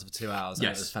video that lasted for 2 hours. And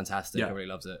it was fantastic. Yeah. I really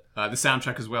loved it. The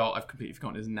soundtrack as well. I've completely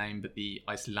forgotten his name, but the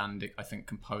Icelandic,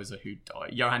 composer who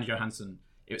died, Jóhann Jóhannsson.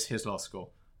 It was his last score,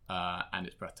 and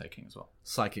it's breathtaking as well.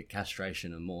 Psychic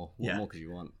castration and more. What more could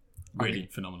you want? Really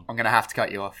phenomenal. I'm going to have to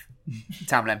cut you off.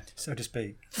 Tamlin. So to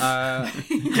speak. I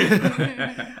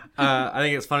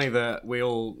think it's funny that we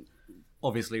all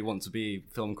obviously want to be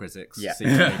film critics.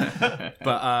 Yeah.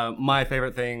 But my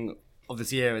favourite thing of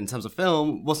this year in terms of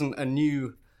film wasn't a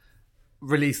new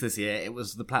release this year. It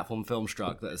was the platform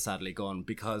Filmstruck that has sadly gone,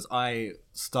 because I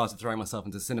started throwing myself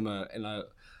into cinema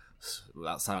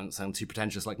without sounding too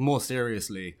pretentious, more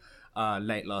seriously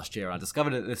late last year. I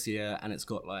discovered it this year, and it's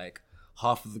got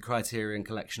half of the Criterion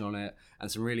collection on it, and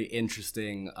some really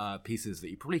interesting pieces that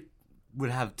you probably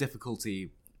would have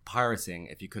difficulty pirating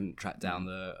if you couldn't track down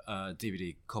the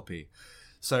DVD copy.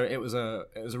 So it was a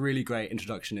really great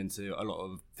introduction into a lot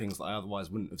of things that I otherwise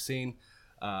wouldn't have seen.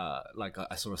 I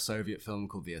saw a Soviet film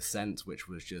called The Ascent, which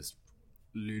was just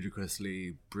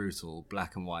ludicrously brutal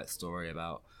black and white story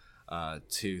about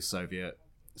 2 Soviet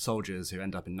soldiers who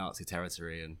end up in Nazi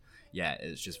territory, and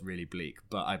it's just really bleak.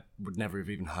 But I would never have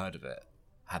even heard of it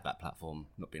had that platform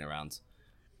not been around.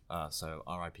 So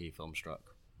R.I.P. Filmstruck.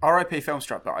 R.I.P.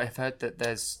 Filmstruck, but I've heard that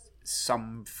there's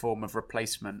some form of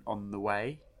replacement on the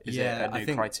way. Is it a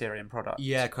new Criterion product?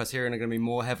 Yeah, Criterion are going to be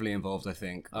more heavily involved, I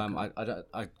think. Okay.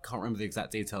 I can't remember the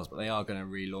exact details, but they are going to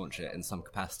relaunch it in some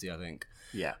capacity, I think.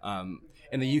 Yeah.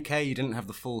 In the UK, you didn't have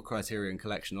the full Criterion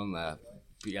collection on there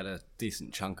but you had a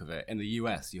decent chunk of it. In the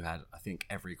US, you had, I think,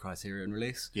 every Criterion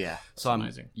release. Yeah, so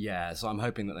amazing. So I'm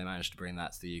hoping that they managed to bring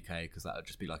that to the UK, because that would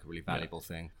just be like a really valuable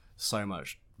thing. So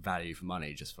much value for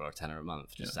money just for a £10 a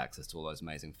month, just access to all those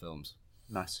amazing films.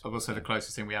 Nice. I will say the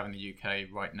closest thing we have in the UK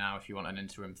right now, if you want an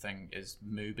interim thing, is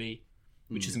Mubi,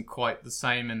 which isn't quite the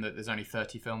same in that there's only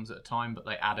 30 films at a time, but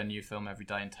they add a new film every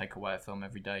day and take away a film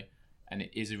every day. And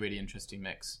it is a really interesting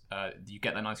mix. You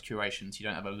get the nice curations. You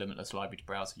don't have a limitless library to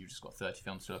browse. You've just got 30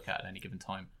 films to look at any given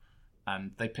time.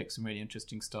 And they pick some really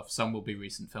interesting stuff. Some will be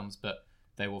recent films, but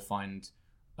they will find,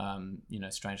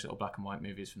 strange little black and white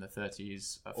movies from the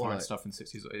 30s, foreign stuff from the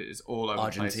 60s. It's all over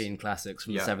Argentine the place. classics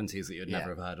from the 70s that you'd never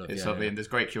have heard of. It's lovely, and there's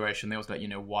great curation. They also let you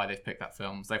know why they've picked that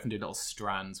film. So they often do little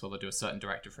strands where they'll do a certain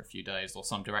director for a few days, or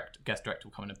some guest director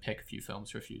will come in and pick a few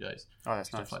films for a few days. Oh, that's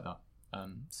stuff nice. like that.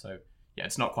 Yeah,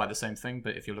 it's not quite the same thing,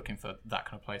 but if you're looking for that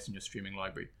kind of place in your streaming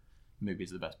library, Mubi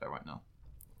is the best bet right now.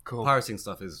 Cool. Pirating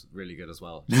stuff is really good as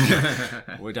well.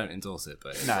 We don't endorse it,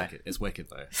 but it's wicked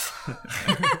though.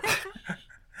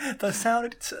 That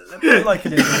sounded a bit like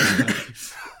an endorsement.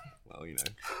 Well,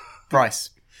 Bryce.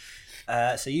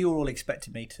 So you all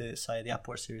expected me to say the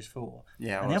Apple Watch Series 4.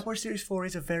 Yeah, and the Apple Watch Series 4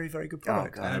 is a very, very good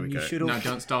product. Oh, there we go. Should all... No,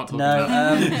 don't start talking about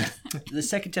that. The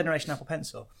second generation Apple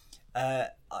Pencil, and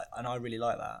I really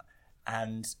like that.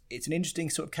 And it's an interesting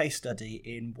sort of case study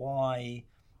in why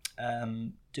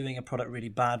doing a product really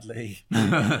badly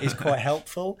is quite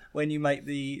helpful when you make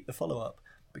the follow-up.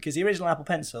 Because the original Apple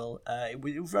Pencil, it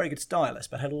was a very good stylus,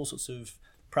 but had all sorts of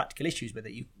practical issues with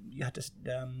it. You had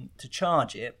to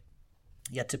charge it.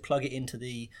 You had to plug it into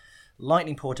the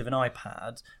lightning port of an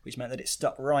iPad, which meant that it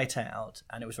stuck right out,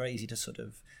 and it was very easy to sort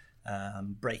of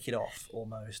break it off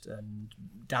almost and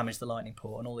damage the lightning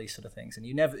port and all these sort of things. And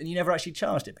you never actually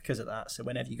charged it because of that. So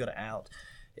whenever you got it out,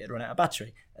 it'd run out of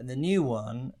battery. And the new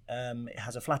one, it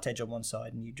has a flat edge on one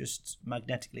side, and you just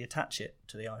magnetically attach it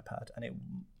to the iPad, and it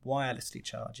wirelessly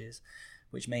charges,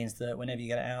 which means that whenever you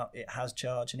get it out, it has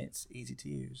charge and it's easy to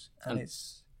use, and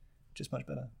it's just much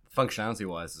better. Functionality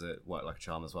wise, does it work like a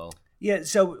charm as well? Yeah.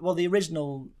 So, well, the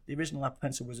original Apple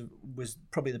Pencil was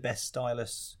probably the best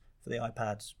stylus for the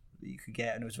iPads that you could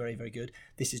get, and it was very, very good.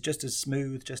 This is just as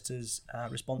smooth, just as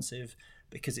responsive,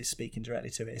 because it's speaking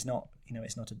directly to it. It's not,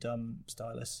 it's not a dumb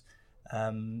stylus,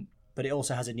 but it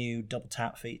also has a new double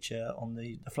tap feature on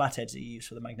the flat edge that you use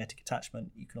for the magnetic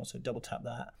attachment. You can also double tap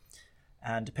that,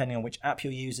 and depending on which app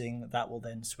you're using, that will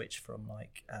then switch from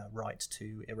write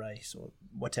to erase or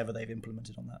whatever they've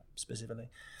implemented on that specifically.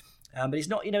 But it's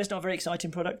not, it's not a very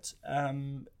exciting product.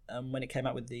 When it came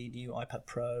out with the new iPad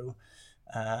Pro,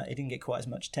 it didn't get quite as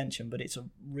much attention, but it's a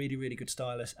really, really good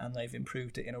stylus, and they've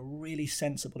improved it in a really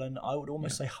sensible and I would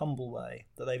almost say humble way,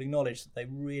 that they've acknowledged that they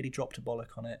really dropped a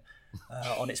bollock on it,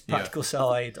 on its practical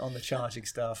side, on the charging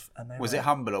stuff. And was it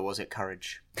humble or was it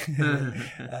courage? Yeah,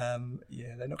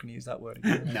 they're not going to use that word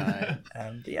again. No.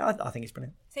 But yeah, I think it's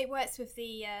brilliant. So it works with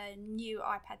the new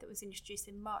iPad that was introduced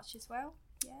in March as well?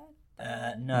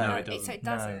 Yeah. No, it doesn't. So it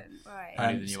doesn't, right.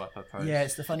 Only the new iPad Pro. Yeah,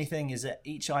 it's the funny thing is that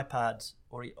each iPad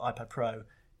or iPad Pro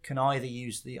can either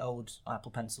use the old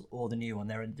Apple Pencil or the new one.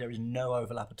 There is no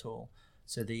overlap at all.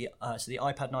 So the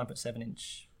iPad 9.7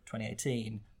 inch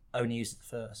 2018 only uses the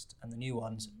first, and the new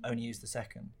ones only use the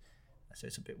second. So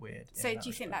it's a bit weird. So do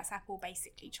you think that's Apple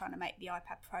basically trying to make the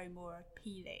iPad Pro more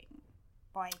appealing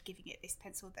by giving it this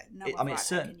pencil that no other iPad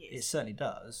can use? It certainly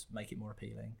does make it more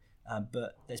appealing.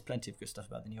 But there's plenty of good stuff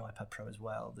about the new iPad Pro as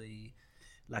well. The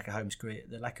lack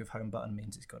of home button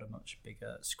means it's got a much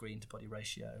bigger screen to body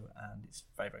ratio, and it's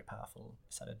very, very powerful.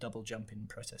 It's had a double jump in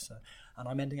processor, and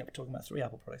I'm ending up talking about 3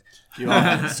 Apple products. You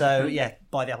are. So yeah,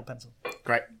 buy the Apple Pencil.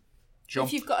 Great. John?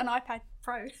 If you've got an iPad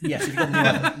Pro. Yes, if you've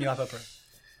got a new iPad Pro.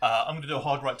 I'm going to do a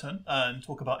hard right turn and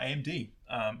talk about AMD,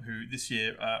 who this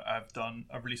year have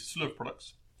released a slew of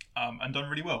products and done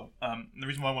really well. And the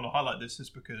reason why I want to highlight this is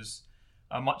because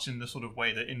much in the sort of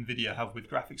way that NVIDIA have with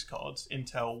graphics cards,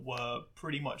 Intel were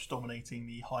pretty much dominating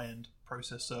the high-end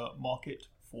processor market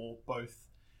for both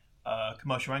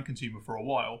commercial and consumer for a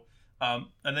while. And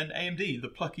then AMD, the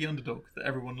plucky underdog that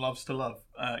everyone loves to love,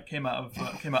 came out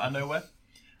of nowhere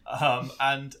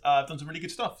and done some really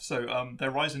good stuff. So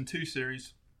their Ryzen 2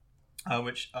 series,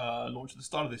 which launched at the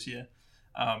start of this year,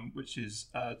 which is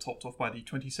topped off by the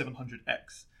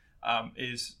 2700X,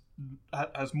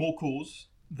 has more cores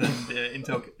than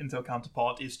the Intel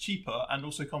counterpart, is cheaper, and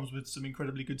also comes with some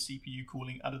incredibly good CPU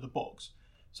cooling out of the box.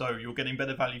 So you're getting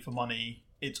better value for money.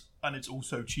 It's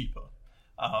also cheaper,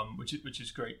 which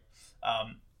is great.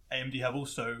 AMD have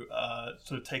also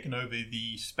sort of taken over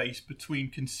the space between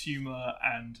consumer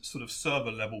and sort of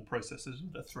server level processors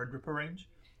with the Threadripper range,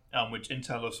 which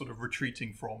Intel are sort of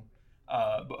retreating from.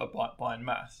 by en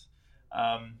masse.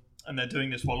 And they're doing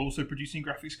this while also producing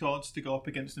graphics cards to go up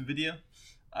against NVIDIA.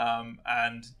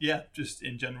 And yeah, just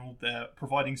in general, they're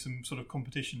providing some sort of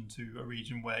competition to a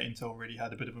region where Intel really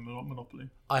had a bit of a monopoly.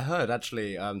 I heard,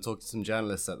 actually, talking to some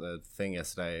journalists at the thing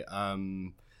yesterday,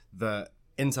 that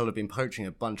Intel have been poaching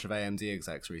a bunch of AMD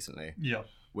execs recently. Yeah.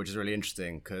 Which is really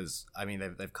interesting because, I mean,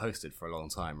 they've coasted for a long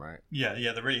time, right? Yeah,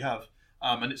 they really have.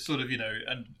 And it's sort of,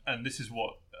 and this is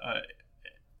what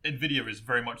NVIDIA is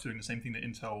very much doing the same thing that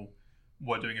Intel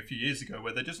were doing a few years ago,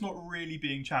 where they're just not really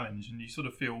being challenged, and you sort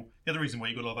of feel the other reason why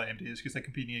you got a lot of AMD is because they're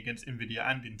competing against NVIDIA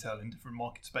and Intel in different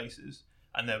market spaces,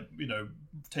 and they're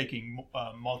taking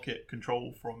market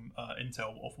control from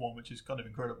Intel off one, which is kind of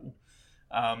incredible.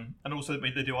 And also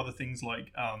they do other things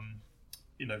like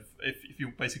if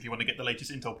you basically want to get the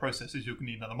latest Intel processors, you're going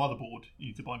to need another motherboard. You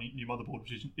need to buy a new motherboard,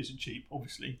 which isn't cheap,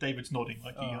 obviously. David's nodding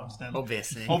like he understands.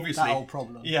 Obviously. That whole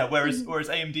problem. Yeah, whereas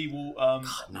AMD will...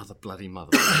 another bloody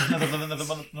motherboard.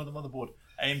 another motherboard.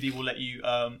 AMD will let you...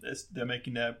 they're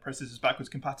making their processors backwards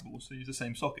compatible, so use the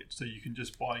same socket. So you can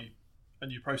just buy a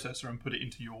new processor and put it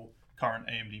into your current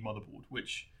AMD motherboard,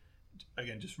 which,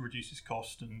 again, just reduces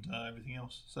cost and everything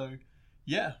else. So,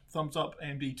 yeah, thumbs up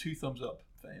AMD, 2 thumbs up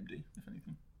for AMD, if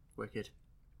anything. Wicked.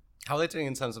 How are they doing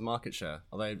in terms of market share?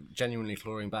 Are they genuinely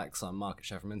clawing back some market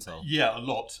share from Intel? Yeah, a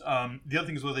lot. The other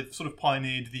thing is, well, they've sort of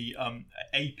pioneered the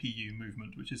APU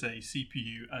movement, which is a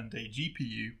CPU and a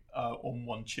GPU on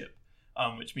one chip,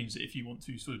 which means that if you want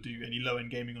to sort of do any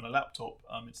low-end gaming on a laptop,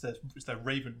 it's their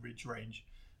Raven Ridge range,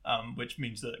 which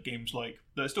means that games like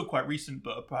that are still quite recent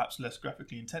but are perhaps less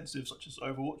graphically intensive, such as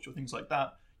Overwatch or things like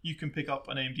that, you can pick up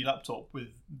an AMD laptop with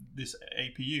this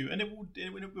APU and it will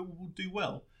do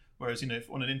well. Whereas, if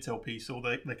on an Intel piece, or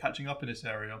they're catching up in this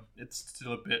area, it's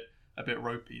still a bit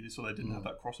ropey. So they didn't have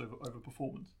that crossover over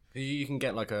performance. You can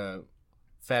get like a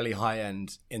fairly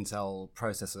high-end Intel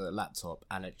processor laptop,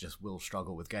 and it just will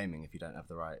struggle with gaming if you don't have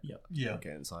the right get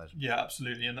inside. Yeah,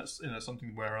 absolutely, and that's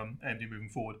something where AMD moving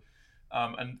forward.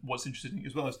 And what's interesting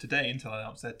as well is today Intel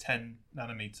announced their 10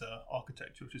 nanometer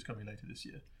architecture, which is coming later this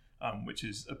year, which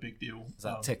is a big deal. Is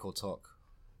that tick or talk?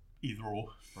 Either or.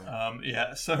 Right.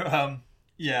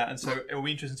 Yeah, and so it will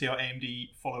be interesting to see how AMD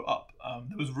follow up.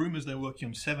 There was rumours they're working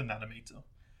on 7 nanometer.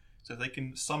 So if they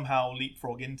can somehow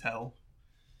leapfrog Intel,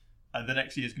 the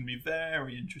next year is going to be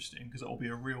very interesting because it will be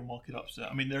a real market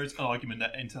upset. I mean, there is an argument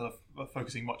that Intel are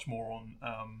focusing much more on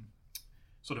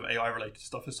sort of AI-related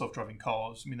stuff as self-driving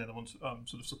cars. I mean, they're the ones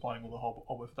sort of supplying all the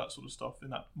hardware for that sort of stuff in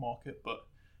that market. But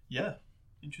yeah,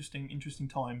 interesting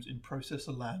times in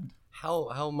processor land.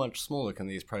 How much smaller can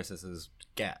these processors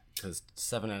get? Because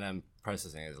 7nm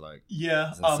processing is like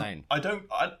it's insane.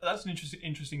 That's an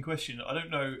interesting question. I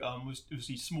don't know.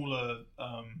 Obviously, smaller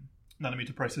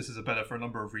nanometer processors are better for a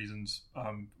number of reasons.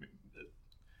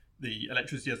 The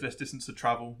electricity has less distance to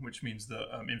travel, which means that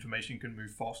information can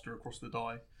move faster across the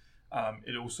die.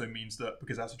 It also means that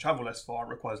because it has to travel less far, it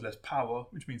requires less power,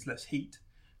 which means less heat.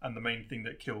 And the main thing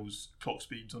that kills clock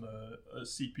speeds on a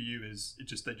CPU is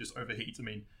they just overheat. I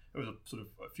mean, it was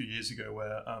a few years ago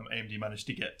where AMD managed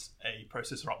to get a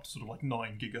processor up to sort of like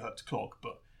 9 gigahertz clock,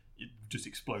 but it just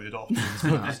exploded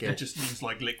afterwards. It just needs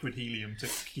like liquid helium to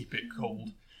keep it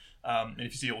cold. And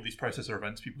if you see all these processor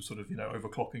events, people sort of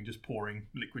overclocking, just pouring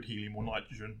liquid helium or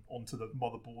nitrogen onto the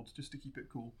motherboard just to keep it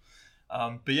cool.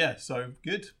 But yeah, so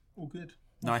good, all good.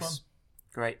 All nice, fun.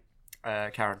 Great.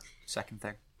 Karen, second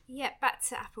thing. Yeah, back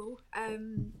to Apple. Oh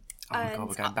my God,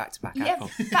 we're going back to Apple.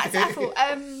 Yeah, back to Apple.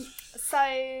 So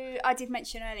I did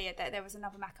mention earlier that there was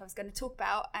another Mac I was going to talk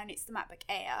about, and it's the MacBook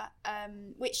Air,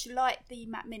 which, like the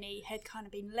Mac Mini, had kind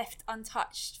of been left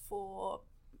untouched for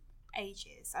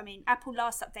ages. I mean, Apple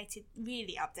last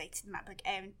really updated the MacBook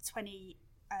Air in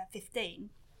 2015.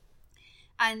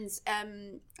 And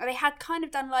they had kind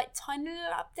of done like tiny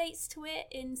little updates to it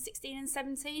in 16 and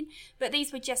 17, but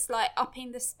these were just like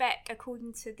upping the spec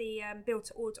according to the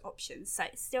build-to-order options. So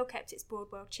it still kept its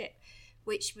Broadwell chip,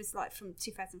 which was like from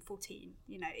 2014.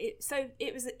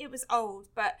 It was old,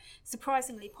 but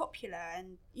surprisingly popular.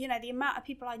 And the amount of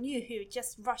people I knew who had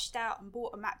just rushed out and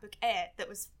bought a MacBook Air that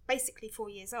was basically 4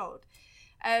 years old.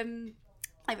 I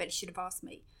really should have asked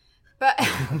me, but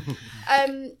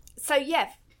so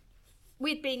yeah.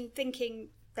 We'd been thinking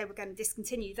they were going to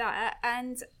discontinue that,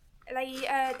 and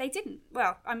they didn't.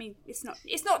 Well, I mean, it's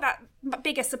not that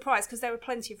big a surprise because there were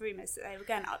plenty of rumours that they were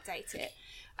going to update it.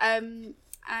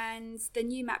 And the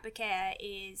new MacBook Air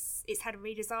it's had a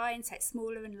redesign, so it's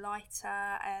smaller and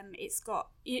lighter. It's got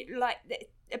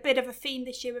a bit of a theme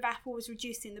this year with Apple was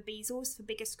reducing the bezels for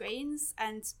bigger screens,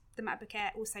 and the MacBook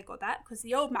Air also got that because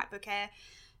the old MacBook Air,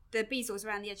 the bezels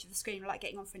around the edge of the screen were like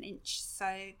getting on for an inch.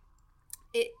 So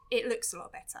it looks a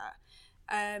lot better.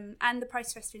 And the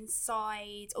processor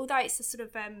inside, although it's a sort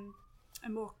of a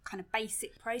more kind of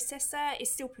basic processor,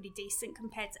 is still pretty decent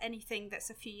compared to anything that's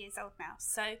a few years old now.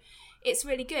 So it's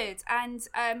really good. And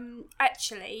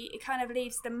actually, it kind of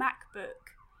leaves the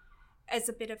MacBook as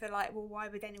a bit of a like, well, why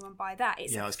would anyone buy that?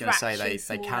 It's I was going to say they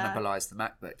cannibalised the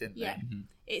MacBook, didn't they? Yeah,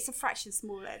 it's a fraction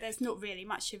smaller. There's not really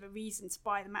much of a reason to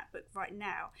buy the MacBook right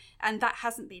now, and that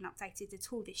hasn't been updated at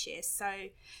all this year. So,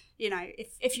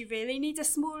 if you really need a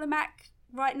smaller Mac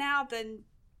right now, then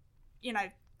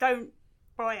don't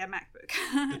buy a MacBook.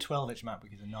 The 12-inch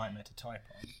MacBook is a nightmare to type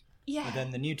on. Yeah. But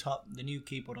then the new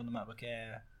keyboard on the MacBook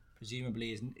Air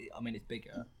presumably it's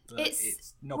bigger, but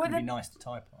it's not going to be nice to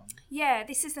type on. Yeah,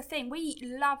 this is the thing. We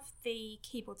love the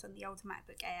keyboards on the older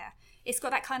MacBook Air. It's got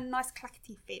that kind of nice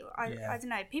clackety feel. I don't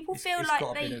know. People feel like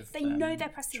they know they're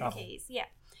pressing the keys. Yeah.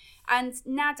 And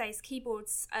nowadays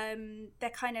keyboards, they're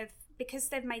kind of, because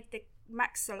they've made the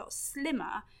Macs a lot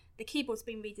slimmer, the keyboard's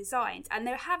been redesigned, and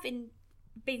there have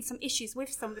been some issues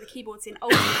with some of the keyboards in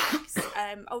older Macs,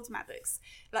 older MacBooks,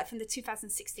 like from the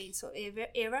 2016 sort of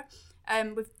era,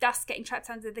 with dust getting trapped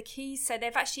under the keys. So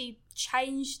they've actually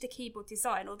changed the keyboard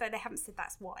design, although they haven't said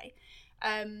that's why.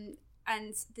 And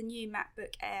the new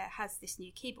MacBook Air has this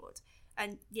new keyboard.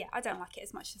 And yeah, I don't like it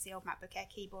as much as the old MacBook Air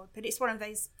keyboard, but it's one of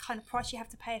those kind of price you have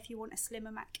to pay if you want a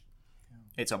slimmer Mac.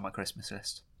 It's on my Christmas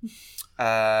list.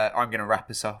 I'm going to wrap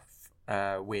us off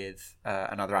with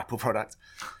another Apple product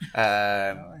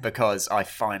because I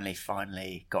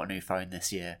finally got a new phone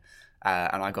this year,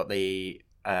 and I got the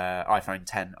iPhone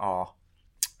XR,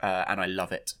 and I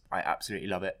love it. I absolutely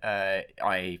love it.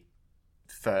 I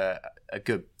for a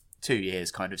good 2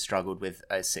 years kind of struggled with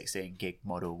a 16 gig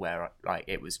model where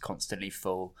it was constantly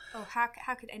full. Oh, how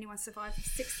could anyone survive with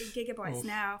 16 gigabytes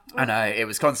now? Oh. I know, it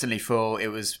was constantly full. It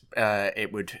was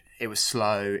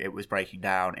slow. It was breaking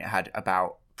down. It had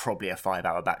about probably a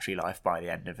 5-hour battery life by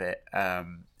the end of it.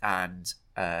 And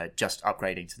just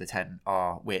upgrading to the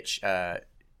XR, which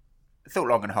thought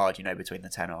long and hard, between the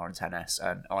XR and XS,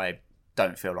 and I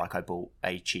don't feel like I bought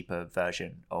a cheaper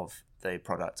version of the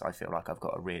product. I feel like I've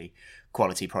got a really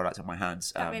quality product on my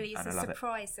hands. That really is a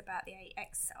surprise about the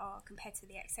XR compared to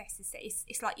the XS. Is that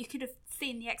it's like you could have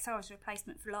seen the XR as a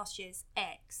replacement for last year's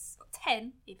X, or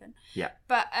 10 even. Yeah.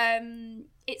 But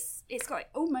it's got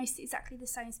almost exactly the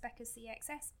same spec as the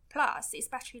XS. Plus, its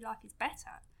battery life is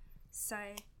better. So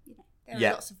there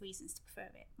are lots of reasons to prefer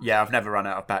it. Yeah, I've never run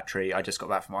out of battery. I just got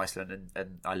back from Iceland,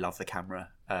 and I love the camera.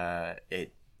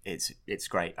 It's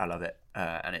great. I love it,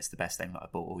 and it's the best thing that I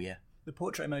bought all year. The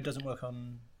portrait mode doesn't work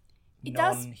on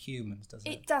non-humans, does it?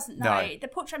 It doesn't, no. The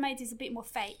portrait mode is a bit more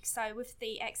fake. So with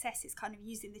the XS, it's kind of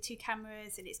using the two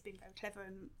cameras, and it's been very clever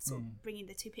and sort of bringing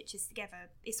the two pictures together.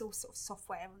 It's all sort of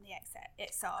software on the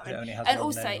XR. And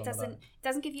also, it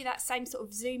doesn't give you that same sort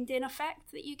of zoomed-in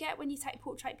effect that you get when you take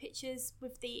portrait pictures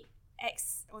with the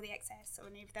X or the XS or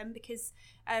any of them, because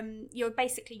you're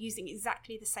basically using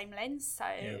exactly the same lens. So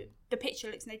the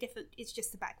picture looks no different. It's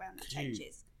just the background that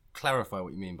changes. Clarify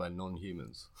what you mean by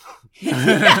non-humans.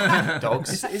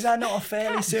 Dogs. Is that not a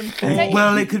fairly simple?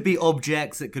 Well, it could be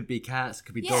objects, it could be cats, it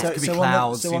could be dogs, it could be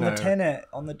clouds. On the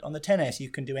XS, you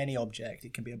can do any object.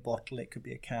 It can be a bottle, it could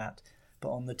be a cat.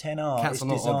 But on the XR, cats are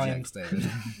not objects,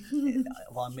 David.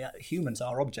 Well, I mean, humans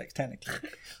are objects technically.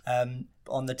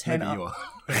 On the XR, maybe you are.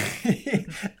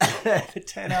 The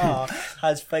XR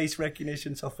has face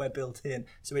recognition software built in,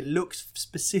 so it looks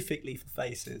specifically for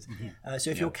faces.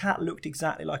 So if your cat looked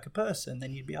exactly like a person,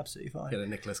 then you'd be absolutely fine. Get a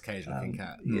Nicolas Cage looking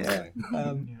cat. Yeah,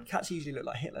 cats usually look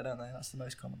like Hitler, don't they? That's the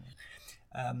most common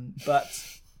one. But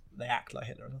they act like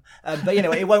Hitler. But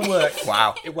anyway, it won't work.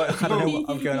 Wow. It won't. I don't know.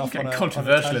 I'm going off on a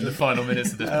controversial in the final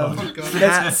minutes of this podcast.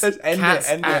 Let's end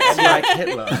it. Like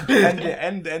Hitler.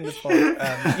 End the point.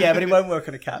 Yeah, but it won't work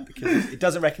on a cat because it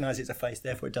doesn't recognise it's a face.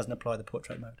 Therefore, it doesn't apply the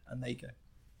portrait mode. And there you go.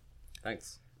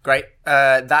 Thanks. Great.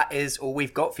 That is all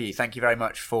we've got for you. Thank you very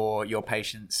much for your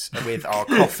patience with our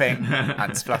coughing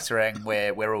and spluttering.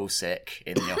 We're all sick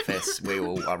in the office. We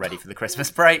all are ready for the Christmas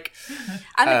break.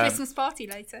 And the Christmas party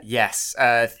later. Yes.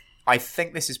 I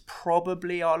think this is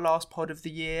probably our last pod of the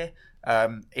year.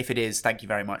 If it is, thank you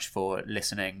very much for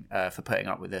listening, for putting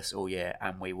up with us all year,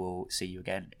 and we will see you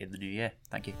again in the new year.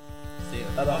 Thank you. See you.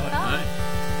 Bye-bye.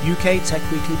 UK Tech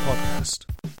Weekly Podcast.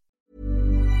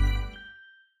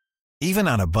 Even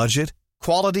on a budget,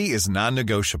 quality is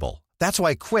non-negotiable. That's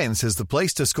why Quince is the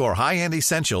place to score high-end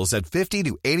essentials at 50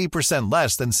 to 80%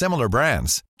 less than similar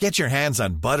brands. Get your hands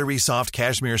on buttery soft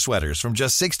cashmere sweaters from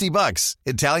just $60,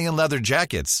 Italian leather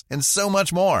jackets, and so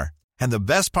much more. And the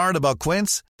best part about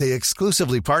Quince, they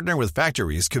exclusively partner with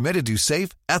factories committed to safe,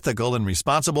 ethical, and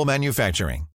responsible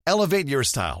manufacturing. Elevate your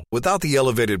style without the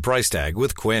elevated price tag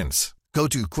with Quince. Go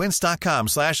to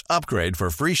quince.com/upgrade for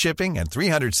free shipping and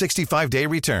 365-day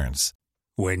returns.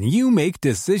 When you make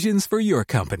decisions for your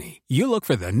company, you look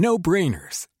for the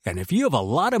no-brainers. And if you have a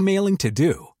lot of mailing to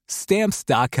do,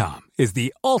 Stamps.com is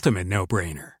the ultimate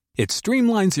no-brainer. It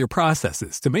streamlines your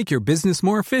processes to make your business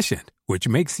more efficient, which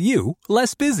makes you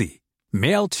less busy.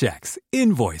 Mail checks,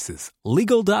 invoices,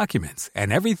 legal documents,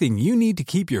 and everything you need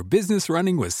to keep your business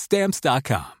running with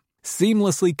Stamps.com.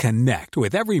 Seamlessly connect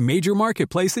with every major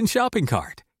marketplace and shopping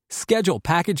cart. Schedule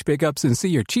package pickups and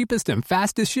see your cheapest and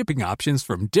fastest shipping options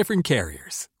from different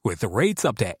carriers, with rates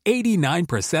up to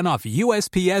 89% off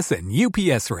USPS and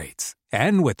UPS rates.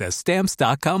 And with the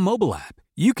Stamps.com mobile app,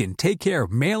 you can take care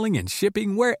of mailing and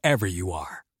shipping wherever you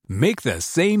are. Make the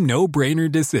same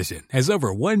no-brainer decision as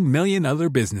over 1 million other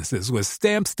businesses with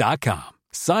Stamps.com.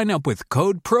 Sign up with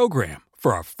code PROGRAM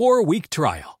for a 4-week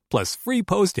trial, plus free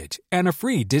postage and a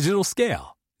free digital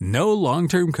scale. No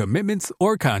long-term commitments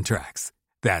or contracts.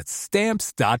 That's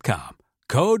Stamps.com.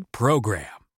 Code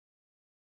PROGRAM.